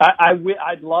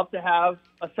 I'd love to have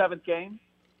a 7th game.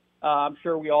 I'm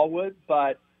sure we all would,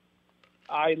 but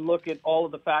I look at all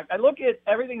of the facts. I look at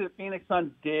everything the Phoenix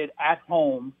Suns did at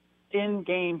home in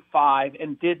Game 5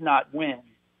 and did not win.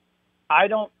 I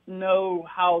don't know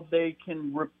how they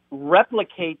can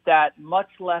replicate that, much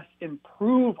less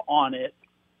improve on it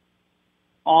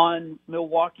on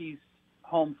Milwaukee's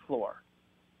home floor.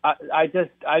 I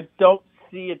don't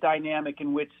see a dynamic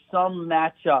in which some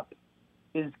matchup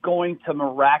is going to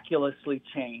miraculously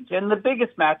change. And the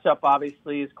biggest matchup,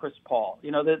 obviously, is Chris Paul.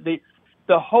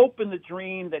 The hope and the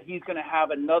dream that he's going to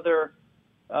have another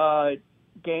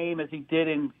game as he did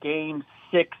in Game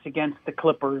 6 against the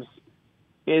Clippers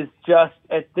is just,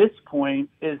 at this point,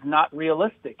 is not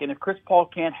realistic. And if Chris Paul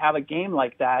can't have a game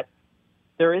like that,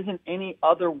 there isn't any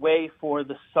other way for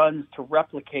the Suns to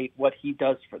replicate what he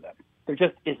does for them. There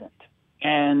just isn't.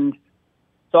 And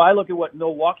so I look at what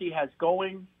Milwaukee has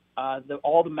going,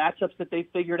 all the matchups that they've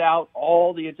figured out,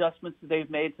 all the adjustments that they've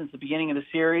made since the beginning of the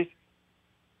series.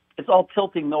 It's all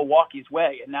tilting Milwaukee's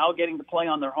way. And now getting to play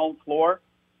on their home floor,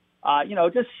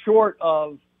 just short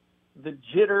of the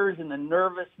jitters and the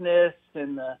nervousness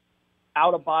and the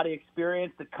out-of-body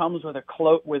experience that comes with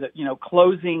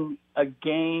closing a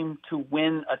game to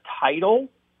win a title,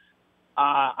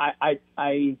 I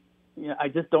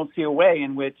just don't see a way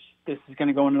in which this is going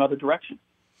to go in another direction.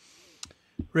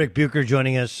 Rick Bucher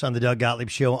joining us on the Doug Gottlieb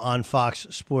Show on Fox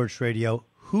Sports Radio.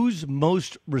 Who's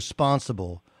most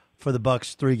responsible for the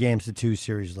Bucks' 3-2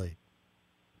 series lead?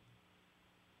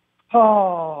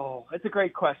 Oh, it's a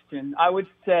great question. I would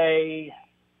say,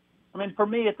 for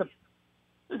me,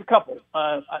 there's a couple.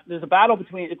 There's a battle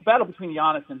between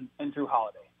Giannis and Drew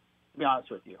Holiday, to be honest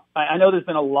with you. I know there's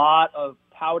been a lot of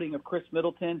touting of Chris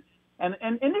Middleton, and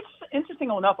it's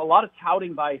interesting enough, a lot of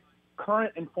touting by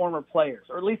current and former players,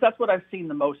 or at least that's what I've seen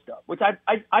the most of, which I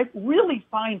really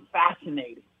find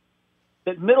fascinating.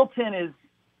 That Middleton is,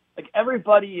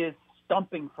 everybody is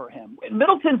stumping for him.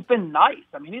 Middleton's been nice.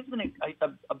 He's been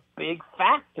a big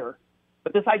factor,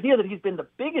 but this idea that he's been the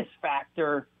biggest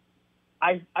factor,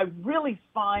 I really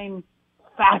find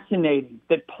fascinating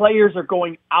that players are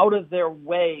going out of their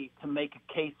way to make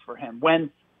a case for him.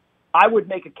 When I would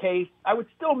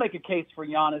still make a case for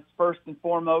Giannis first and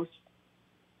foremost.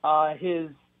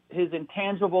 His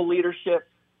intangible leadership,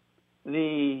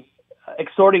 the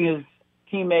exhorting his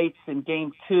teammates in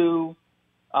Game 2,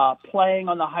 playing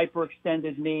on the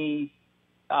hyperextended knee,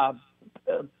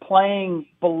 playing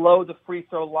below the free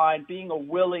throw line, being a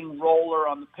willing roller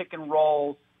on the pick and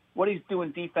roll, what he's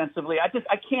doing defensively. I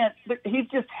can't. He's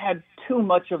just had too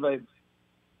much of an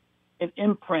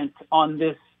imprint on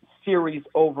this series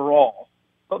overall.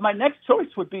 But my next choice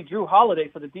would be Drew Holiday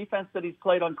for the defense that he's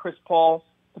played on Chris Paul.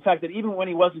 The fact that even when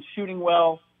he wasn't shooting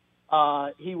well,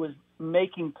 he was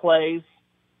making plays.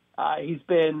 He's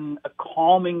been a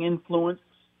calming influence.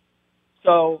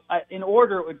 So in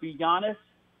order, it would be Giannis,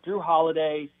 Drew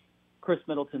Holiday, Chris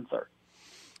Middleton third.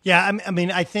 Yeah, I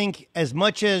mean, I think as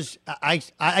much as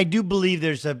I do believe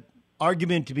there's an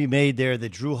argument to be made there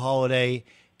that Drew Holiday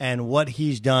and what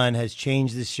he's done has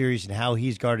changed this series and how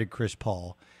he's guarded Chris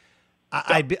Paul.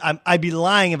 I'd be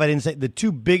lying if I didn't say the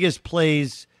two biggest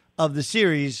plays of the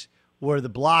series were the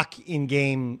block in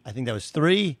game, I think that was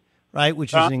 3, right,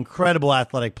 which was an incredible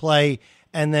athletic play,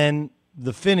 and then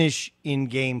the finish in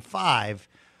game 5,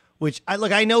 which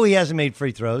I know he hasn't made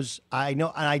free throws. I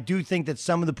know, and I do think that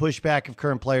some of the pushback of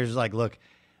current players is like, look,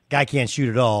 guy can't shoot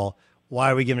at all.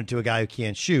 Why are we giving it to a guy who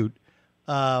can't shoot?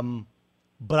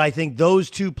 But I think those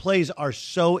two plays are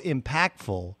so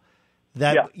impactful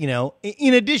that,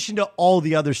 in addition to all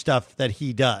the other stuff that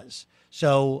he does.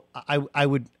 So I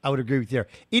would agree with you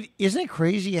there. Isn't it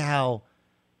crazy how?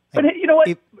 But you know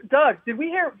what, Doug? Did we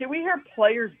hear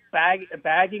players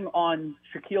bagging on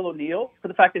Shaquille O'Neal for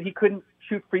the fact that he couldn't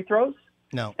shoot free throws?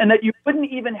 No. And that you couldn't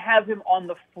even have him on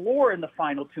the floor in the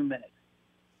final 2 minutes.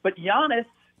 But Giannis,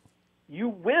 you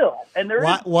will. And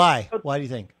why? Why do you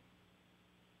think?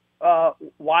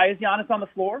 Why is Giannis on the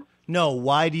floor? No.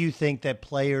 Why do you think that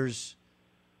players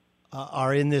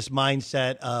are in this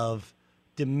mindset of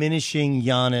diminishing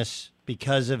Giannis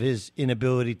because of his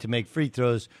inability to make free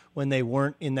throws when they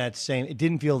weren't in that same? It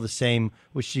didn't feel the same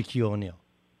with Shaquille O'Neal.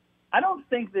 I don't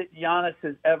think that Giannis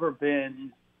has ever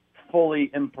been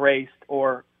fully embraced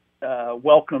or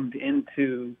welcomed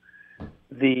into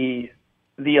the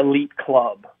elite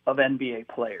club of NBA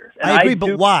players. And I agree,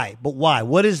 but why? But why?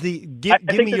 What is the give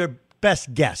me your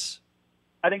best guess?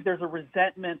 I think there's a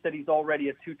resentment that he's already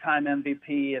a 2-time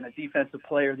MVP and a Defensive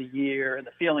Player of the Year, and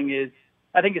the feeling is,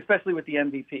 I think especially with the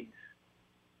MVPs,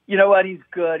 you know what? He's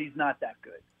good. He's not that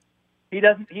good. He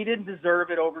didn't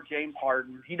deserve it over James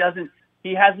Harden. He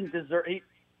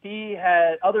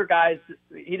had other guys.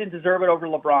 He didn't deserve it over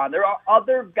LeBron. There are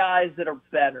other guys that are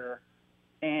better,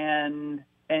 and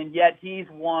yet he's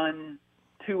won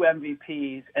 2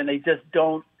 MVPs, and they just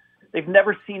don't. They've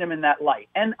never seen him in that light.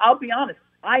 And I'll be honest,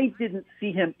 I didn't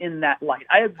see him in that light.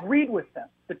 I agreed with them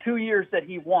the 2 years that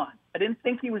he won. I didn't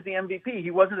think he was the MVP.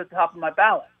 He wasn't at the top of my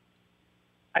ballot.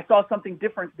 I saw something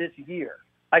different this year.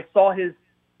 I saw his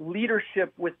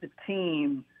leadership with the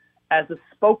team as a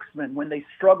spokesman when they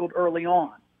struggled early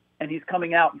on, and he's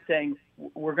coming out and saying,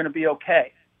 we're going to be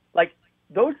okay. Like,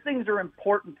 those things are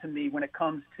important to me when it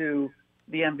comes to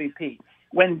the MVP.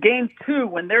 When game 2,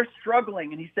 when they're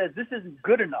struggling and he says, this isn't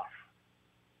good enough,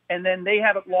 and then they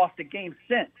haven't lost a game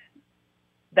since,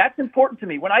 that's important to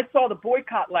me. When I saw the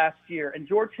boycott last year and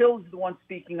George Hill is the one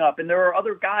speaking up, and there are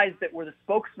other guys that were the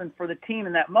spokesman for the team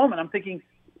in that moment, I'm thinking,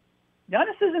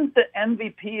 Giannis isn't the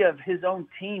MVP of his own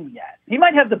team yet. He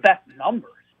might have the best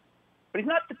numbers, but he's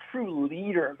not the true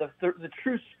leader, the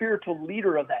true spiritual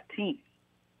leader of that team.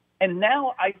 And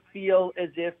now I feel as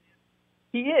if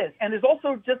he is. And there's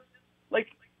also just like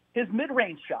his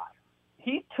mid-range shot.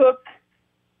 He took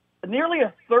nearly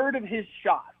a third of his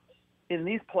shots in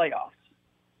these playoffs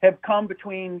have come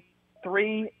between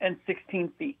 3 and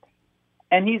 16 feet.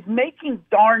 And he's making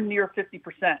darn near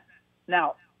 50%.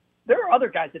 Now, there are other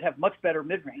guys that have much better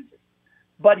mid-ranges,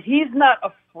 but he's not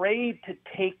afraid to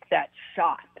take that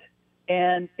shot.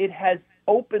 And it has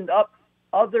opened up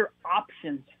other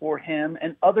options for him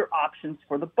and other options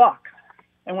for the Bucks.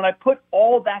 And when I put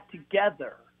all that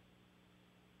together,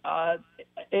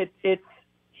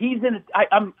 he's in a,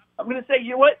 I'm going to say,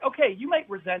 you know what? Okay, you might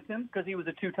resent him because he was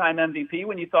a 2-time MVP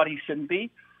when you thought he shouldn't be,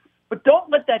 but don't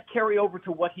let that carry over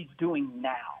to what he's doing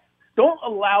now. Don't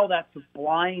allow that to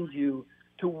blind you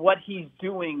to what he's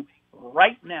doing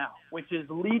right now, which is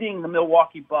leading the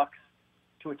Milwaukee Bucks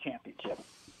to a championship.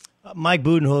 Mike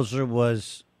Budenholzer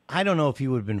was, I don't know if he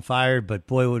would have been fired, but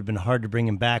boy, it would have been hard to bring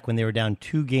him back when they were down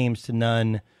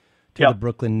 2-0 to the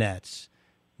Brooklyn Nets.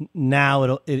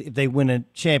 Now, if they win a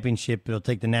championship, it'll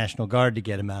take the National Guard to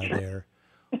get him out of there.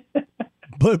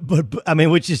 but I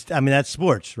mean, that's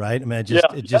sports, right? I mean,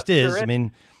 it just is. I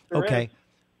mean, okay.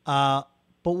 But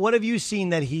what have you seen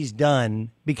that he's done?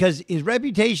 Because his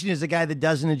reputation is a guy that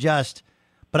doesn't adjust.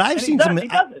 But I've seen some. He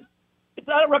doesn't. It's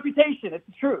not a reputation. It's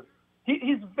the truth.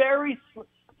 He's very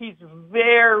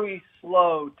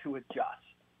slow to adjust.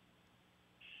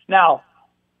 Now,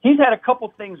 he's had a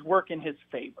couple things work in his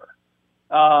favor.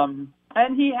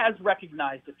 And he has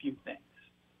recognized a few things.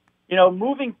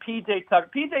 Moving P.J. Tucker.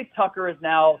 P.J. Tucker is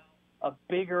now a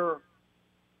bigger,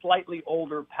 slightly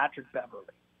older Patrick Beverley.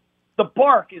 The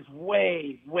bark is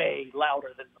way, way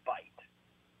louder than the bite.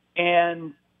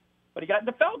 But he got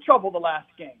into foul trouble the last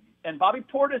game. And Bobby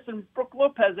Portis and Brook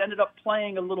Lopez ended up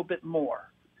playing a little bit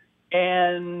more.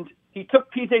 And he took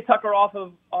P.J. Tucker off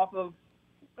of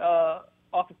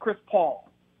Chris Paul.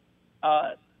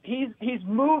 He's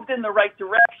moved in the right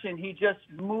direction. He just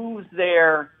moves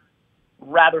there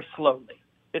rather slowly.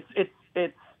 And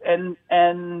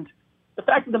the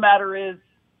fact of the matter is,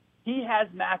 he has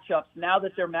matchups now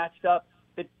that they're matched up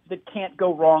that can't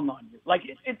go wrong on you. Like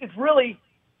it's really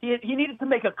he needed to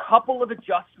make a couple of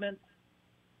adjustments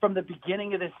from the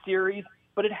beginning of this series,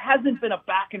 but it hasn't been a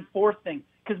back and forth thing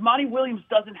because Monty Williams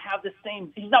doesn't have the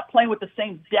same. He's not playing with the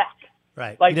same deck.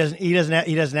 Right. Like, he doesn't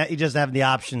have the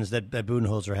options that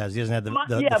Budenholzer has. He doesn't have the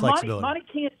flexibility.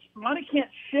 Monty can't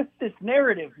shift this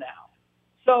narrative now.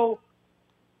 So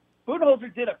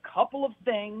Budenholzer did a couple of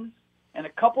things, and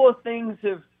a couple of things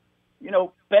have,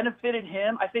 benefited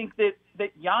him. I think that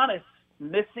Giannis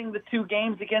missing the 2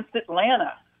 games against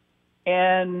Atlanta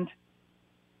and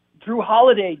Drew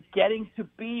Holiday getting to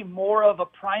be more of a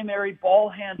primary ball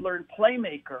handler and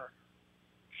playmaker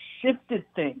shifted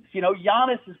things.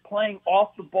 Giannis is playing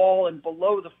off the ball and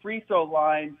below the free throw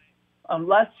line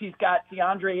unless he's got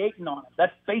DeAndre Ayton on him.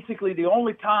 That's basically the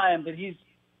only time that he's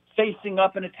facing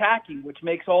up and attacking, which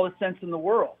makes all the sense in the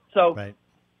world. So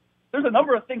there's a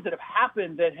number of things that have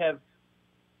happened that have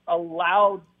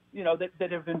allowed,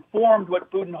 that have informed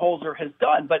what Budenholzer has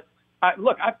done. But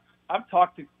I've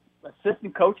talked to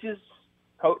assistant coaches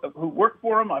who work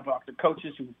for him. I've talked to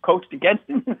coaches who coached against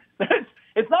him.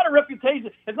 It's not a reputation.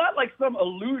 It's not like some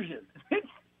illusion.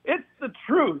 It's the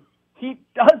truth. He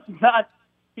does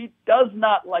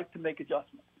not like to make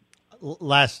adjustments.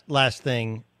 Last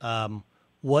thing.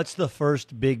 What's the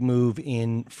first big move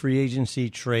in free agency,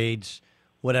 trades,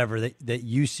 whatever that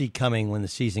you see coming when the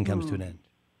season comes to an end?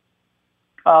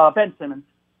 Ben Simmons.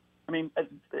 I mean,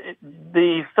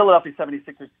 the Philadelphia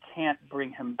 76ers can't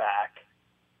bring him back,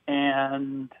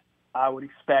 and I would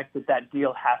expect that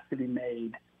deal has to be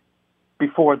made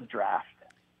before the draft.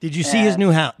 Did you see his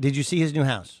new house? Did you see his new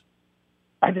house?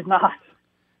 I did not.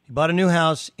 He bought a new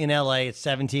house in L.A. It's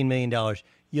 $17 million.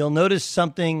 You'll notice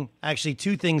something, actually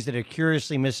 2 things that are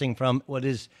curiously missing from what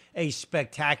is a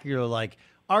spectacular,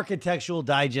 architectural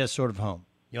digest sort of home.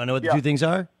 You want to know what the 2 things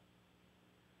are?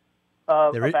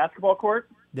 A basketball court?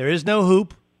 There is no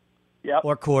hoop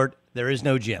or court. There is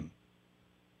no gym.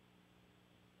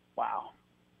 Wow.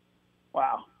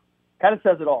 Kind of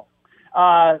says it all.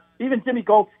 Even Jimmy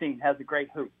Goldstein has a great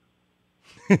hoop.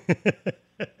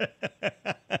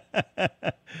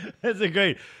 That's a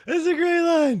great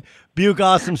line. Buke,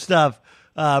 awesome stuff.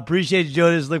 Appreciate you,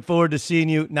 Jonas. Look forward to seeing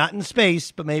you, not in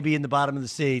space, but maybe in the bottom of the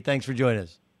sea. Thanks for joining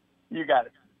us. You got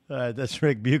it. That's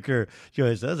Rick Bucher.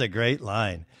 Jonas, that's a great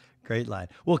line. Great line.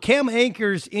 Well, Cam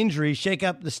Akers' injury shake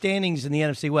up the standings in the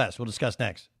NFC West. We'll discuss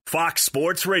next. Fox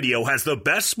Sports Radio has the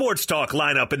best sports talk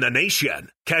lineup in the nation.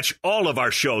 Catch all of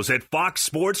our shows at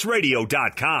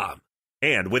foxsportsradio.com.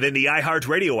 And within the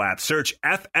iHeartRadio app, search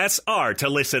FSR to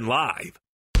listen live.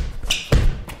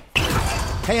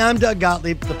 Hey, I'm Doug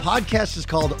Gottlieb. The podcast is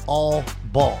called All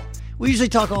Ball. We usually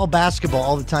talk all basketball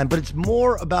all the time, but it's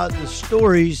more about the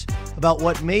stories about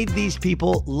what made these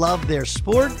people love their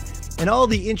sport and all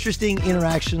the interesting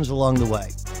interactions along the way.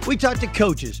 We talk to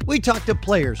coaches. We talk to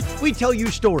players. We tell you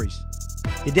stories.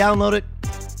 You download it.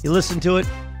 You listen to it.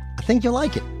 I think you'll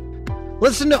like it.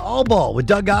 Listen to All Ball with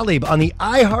Doug Gottlieb on the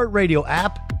iHeartRadio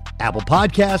app, Apple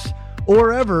Podcasts, or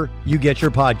wherever you get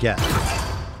your podcasts.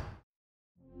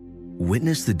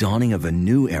 Witness the dawning of a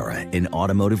new era in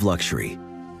automotive luxury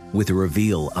with a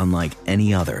reveal unlike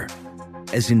any other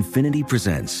as Infiniti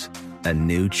presents a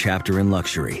new chapter in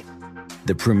luxury,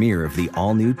 the premiere of the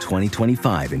all-new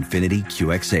 2025 Infiniti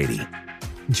QX80.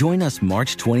 Join us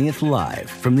March 20th live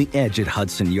from the Edge at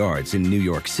Hudson Yards in New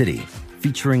York City,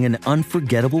 featuring an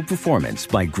unforgettable performance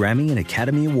by Grammy and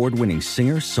Academy Award-winning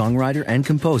singer, songwriter, and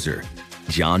composer,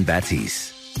 Jon Batiste.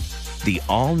 The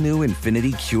all-new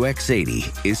Infiniti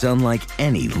QX80 is unlike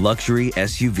any luxury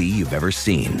SUV you've ever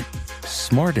seen.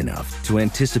 Smart enough to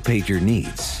anticipate your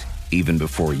needs, even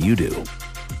before you do.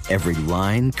 Every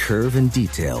line, curve, and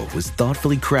detail was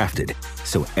thoughtfully crafted,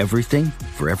 so everything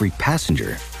for every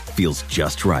passenger feels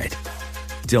just right.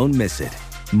 Don't miss it.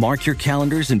 Mark your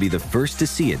calendars and be the first to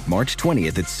see it March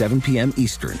 20th at 7 p.m.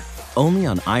 Eastern, only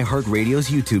on iHeartRadio's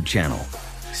YouTube channel.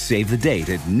 Save the date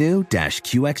at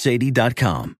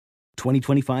new-QX80.com.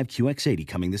 2025 QX80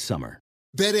 coming this summer.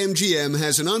 BetMGM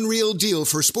has an unreal deal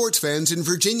for sports fans in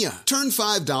Virginia. Turn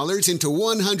 $5 into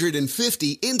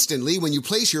 $150 instantly when you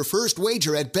place your first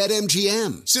wager at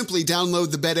BetMGM. Simply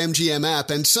download the BetMGM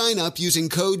app and sign up using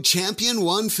code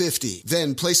Champion150.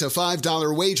 Then place a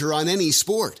 $5 wager on any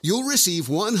sport. You'll receive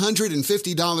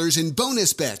 $150 in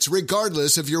bonus bets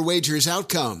regardless of your wager's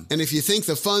outcome. And if you think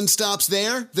the fun stops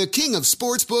there, the King of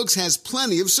Sportsbooks has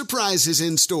plenty of surprises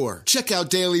in store. Check out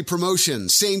daily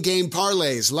promotions, same-game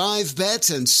parlays, live bets,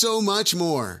 and so much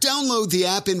more. Download the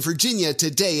app in Virginia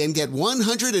today and get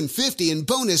 $150 in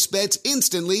bonus bets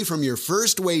instantly from your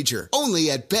first wager. Only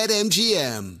at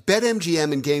BetMGM.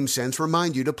 BetMGM and GameSense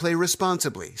remind you to play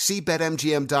responsibly. See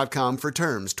BetMGM.com for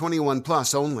terms. 21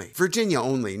 plus only. Virginia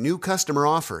only. New customer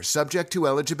offer subject to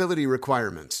eligibility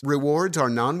requirements. Rewards are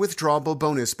non-withdrawable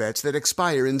bonus bets that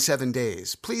expire in 7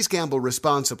 days. Please gamble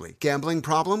responsibly. Gambling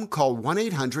problem? Call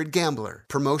 1-800-GAMBLER.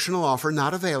 Promotional offer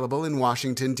not available in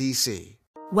Washington, D.C.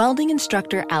 Welding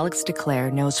instructor Alex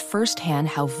DeClaire knows firsthand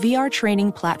how VR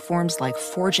training platforms like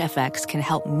ForgeFX can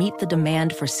help meet the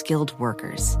demand for skilled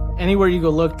workers. Anywhere you go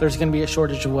look, there's going to be a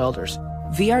shortage of welders.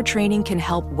 VR training can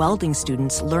help welding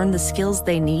students learn the skills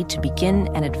they need to begin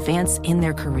and advance in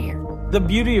their career. The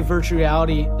beauty of virtual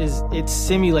reality is it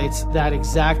simulates that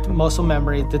exact muscle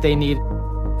memory that they need.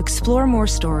 Explore more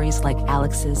stories like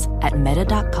Alex's at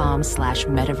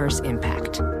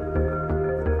meta.com/metaverseimpact.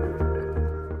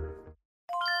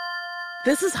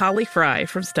 This is Holly Fry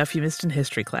from Stuff You Missed in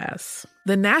History Class.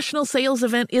 The national sales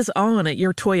event is on at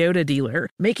your Toyota dealer,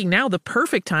 making now the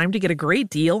perfect time to get a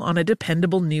great deal on a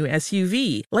dependable new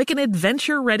SUV, like an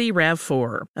adventure-ready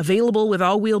RAV4. Available with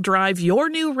all-wheel drive, your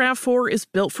new RAV4 is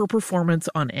built for performance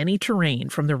on any terrain,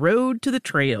 from the road to the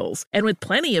trails. And with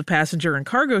plenty of passenger and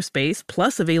cargo space,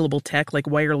 plus available tech like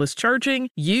wireless charging,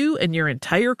 you and your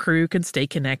entire crew can stay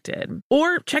connected.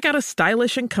 Or check out a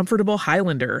stylish and comfortable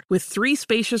Highlander with 3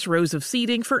 spacious rows of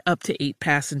seating for up to 8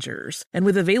 passengers. And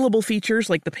with available features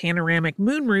like the panoramic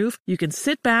moonroof, you can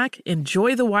sit back,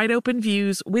 enjoy the wide-open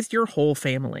views with your whole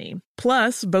family.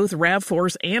 Plus, both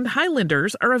RAV4s and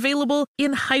Highlanders are available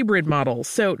in hybrid models,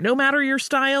 so no matter your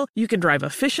style, you can drive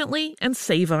efficiently and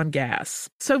save on gas.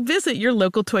 So visit your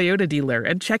local Toyota dealer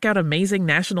and check out amazing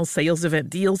national sales event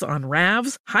deals on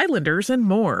RAVs, Highlanders, and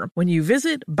more when you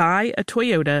visit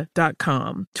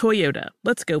buyatoyota.com. Toyota,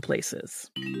 let's go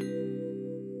places.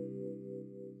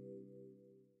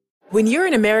 When you're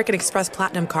an American Express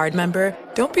Platinum card member,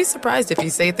 don't be surprised if you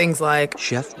say things like,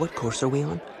 "Chef, what course are we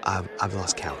on? I've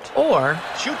lost count." Or,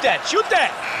 "Shoot that, shoot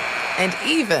that!" And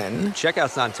even,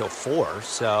 "Checkout's not until 4,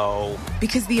 so..."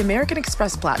 Because the American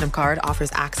Express Platinum Card offers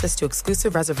access to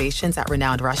exclusive reservations at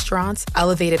renowned restaurants,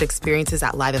 elevated experiences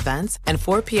at live events, and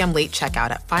 4 p.m. late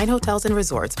checkout at fine hotels and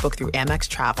resorts booked through Amex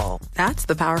Travel. That's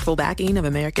the powerful backing of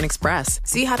American Express.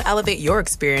 See how to elevate your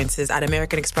experiences at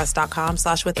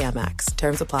americanexpress.com/withAmex.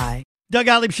 Terms apply. Doug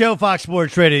Gottlieb Show, Fox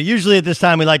Sports Radio. Usually at this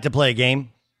time we like to play a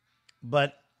game,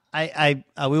 but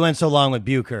we went so long with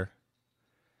Bucher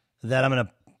that I'm going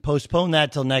to postpone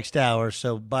that till next hour.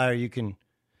 So, Buyer, you can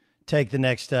take the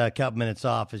next couple minutes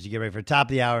off as you get ready for top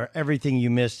of the hour. Everything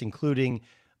you missed, including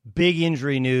big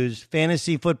injury news,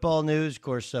 fantasy football news. Of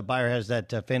course, Buyer has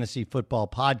that fantasy football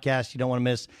podcast you don't want to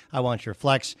miss. I Want Your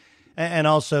Flex. And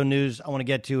also news I want to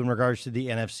get to in regards to the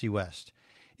NFC West.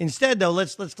 Instead, though,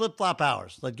 let's flip-flop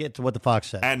hours. Let's get to what the Fox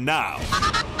said. And now,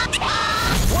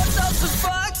 what's up, the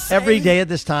Fox? Every day at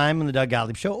this time on the Doug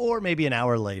Gottlieb Show, or maybe an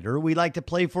hour later, we like to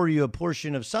play for you a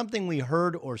portion of something we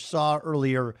heard or saw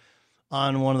earlier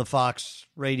on one of the Fox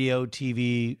radio,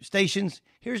 TV stations.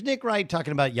 Here's Nick Wright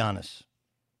talking about Giannis.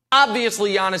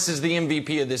 Obviously, Giannis is the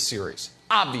MVP of this series.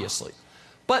 Obviously.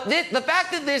 But the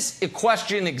fact that this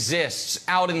question exists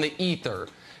out in the ether,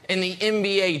 in the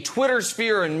NBA Twitter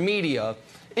sphere and media,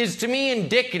 is to me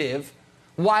indicative,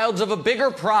 Wilds, of a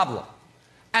bigger problem.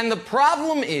 And the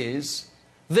problem is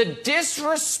the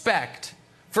disrespect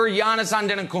for Giannis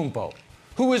Antetokounmpo,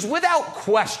 who is without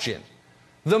question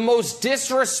the most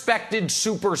disrespected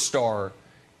superstar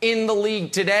in the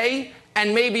league today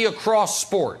and maybe across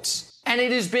sports. And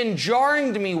it has been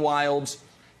jarring to me, Wilds,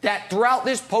 that throughout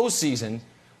this postseason,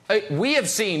 we have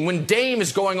seen when Dame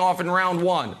is going off in round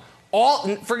 1,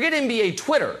 forget NBA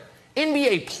Twitter,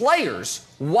 NBA players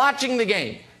watching the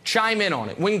game chime in on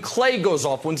it. When Clay goes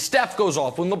off, when Steph goes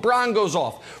off, when LeBron goes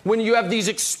off, when you have these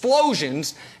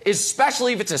explosions,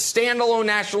 especially if it's a standalone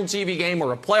national TV game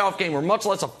or a playoff game or much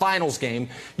less a finals game,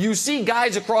 you see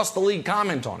guys across the league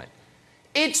comment on it.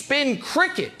 It's been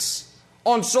crickets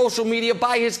on social media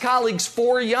by his colleagues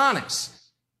for Giannis.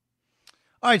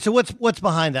 All right, so what's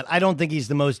behind that? I don't think he's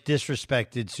the most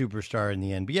disrespected superstar in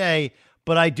the NBA,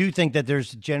 but I do think that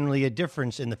there's generally a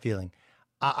difference in the feeling.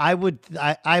 I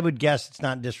would guess it's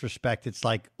not disrespect. It's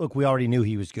like, look, we already knew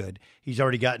he was good. He's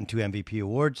already gotten 2 MVP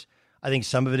awards. I think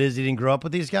some of it is he didn't grow up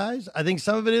with these guys. I think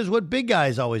some of it is what big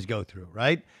guys always go through,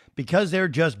 right? Because they're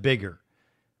just bigger.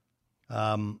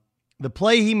 The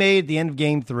play he made at the end of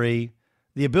Game 3,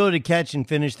 the ability to catch and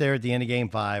finish there at the end of Game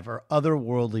 5 are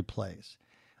otherworldly plays.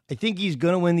 I think he's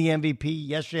going to win the MVP.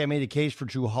 Yesterday I made a case for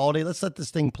Drew Holiday. Let's let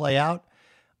this thing play out.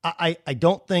 I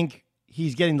don't think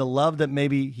he's getting the love that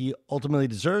maybe he ultimately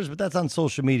deserves, but that's on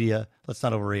social media. Let's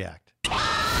not overreact.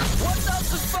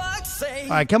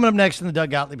 All right, coming up next in the Doug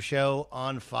Gottlieb Show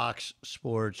on Fox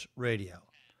Sports Radio.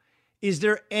 Is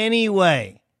there any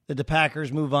way that the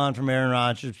Packers move on from Aaron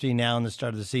Rodgers between now and the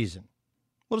start of the season?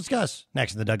 We'll discuss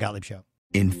next in the Doug Gottlieb Show.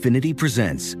 Infiniti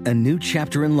presents a new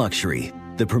chapter in luxury,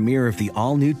 the premiere of the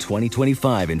all-new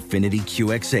 2025 Infiniti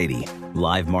QX80,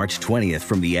 live March 20th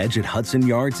from the Edge at Hudson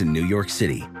Yards in New York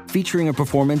City, featuring a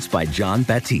performance by John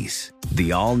Batiste.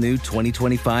 The all-new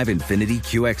 2025 Infiniti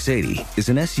QX80 is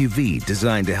an SUV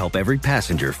designed to help every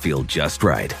passenger feel just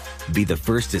right. Be the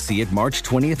first to see it March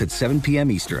 20th at 7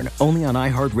 p.m. Eastern, only on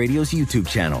iHeartRadio's YouTube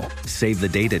channel. Save the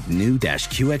date at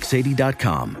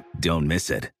new-QX80.com. Don't miss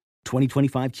it.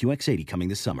 2025 QX80 coming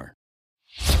this summer.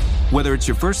 Whether it's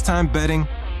your first time betting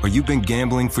or you've been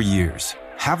gambling for years,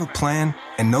 have a plan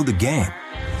and know the game.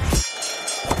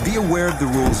 Be aware of the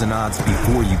rules and odds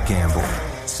before you gamble.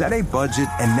 Set a budget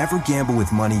and never gamble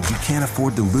with money you can't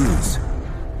afford to lose.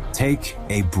 Take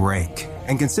a break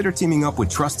and consider teaming up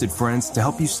with trusted friends to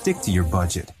help you stick to your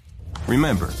budget.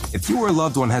 Remember, if you or a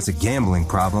loved one has a gambling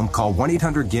problem, call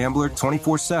 1-800-GAMBLER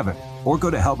 24/7 or go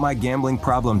to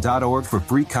helpmygamblingproblem.org for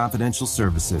free confidential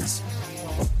services.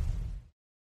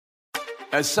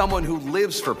 As someone who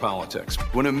lives for politics,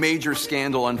 when a major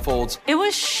scandal unfolds, it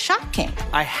was shocking.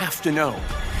 I have to know,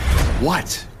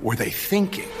 what were they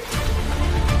thinking?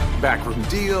 Backroom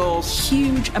deals,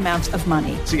 huge amounts of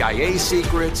money, CIA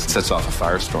secrets, sets off a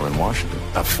firestorm in Washington,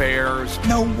 affairs.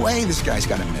 No way this guy's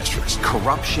got a mistress.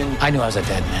 Corruption. I knew I was a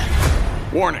dead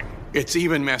man. Warning, it's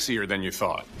even messier than you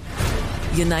thought.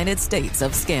 United States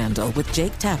of Scandal with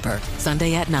Jake Tapper,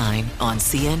 Sunday at 9 on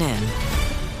CNN.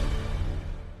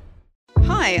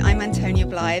 Hi, I'm Antonia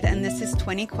Blythe, and this is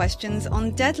 20 Questions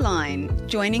on Deadline.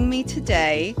 Joining me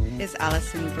today is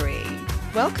Alison Brie.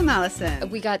 Welcome, Allison.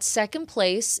 We got second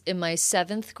place in my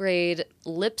 7th grade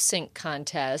lip sync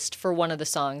contest for one of the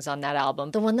songs on that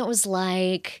album. The one that was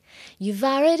like, "You've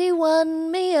already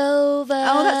won me over."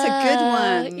 Oh, that's a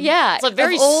good one. Yeah. It's like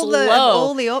very slow. Of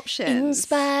all the options. In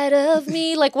spite of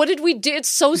me. Like, what did we do? It's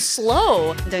so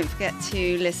slow. Don't forget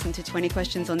to listen to 20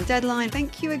 Questions on Deadline.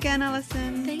 Thank you again,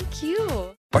 Allison. Thank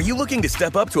you. Are you looking to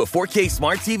step up to a 4K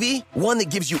smart TV? One that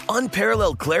gives you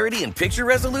unparalleled clarity and picture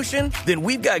resolution? Then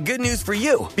we've got good news for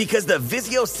you, because the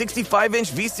Vizio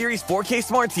 65-inch V-Series 4K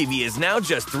smart TV is now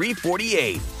just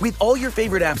 $348. With all your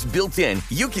favorite apps built in,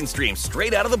 you can stream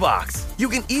straight out of the box. You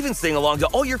can even sing along to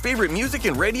all your favorite music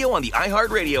and radio on the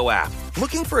iHeartRadio app.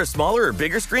 Looking for a smaller or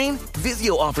bigger screen?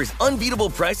 Vizio offers unbeatable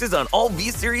prices on all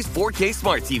V-Series 4K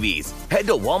smart TVs. Head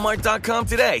to Walmart.com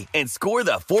today and score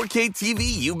the 4K TV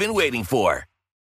you've been waiting for.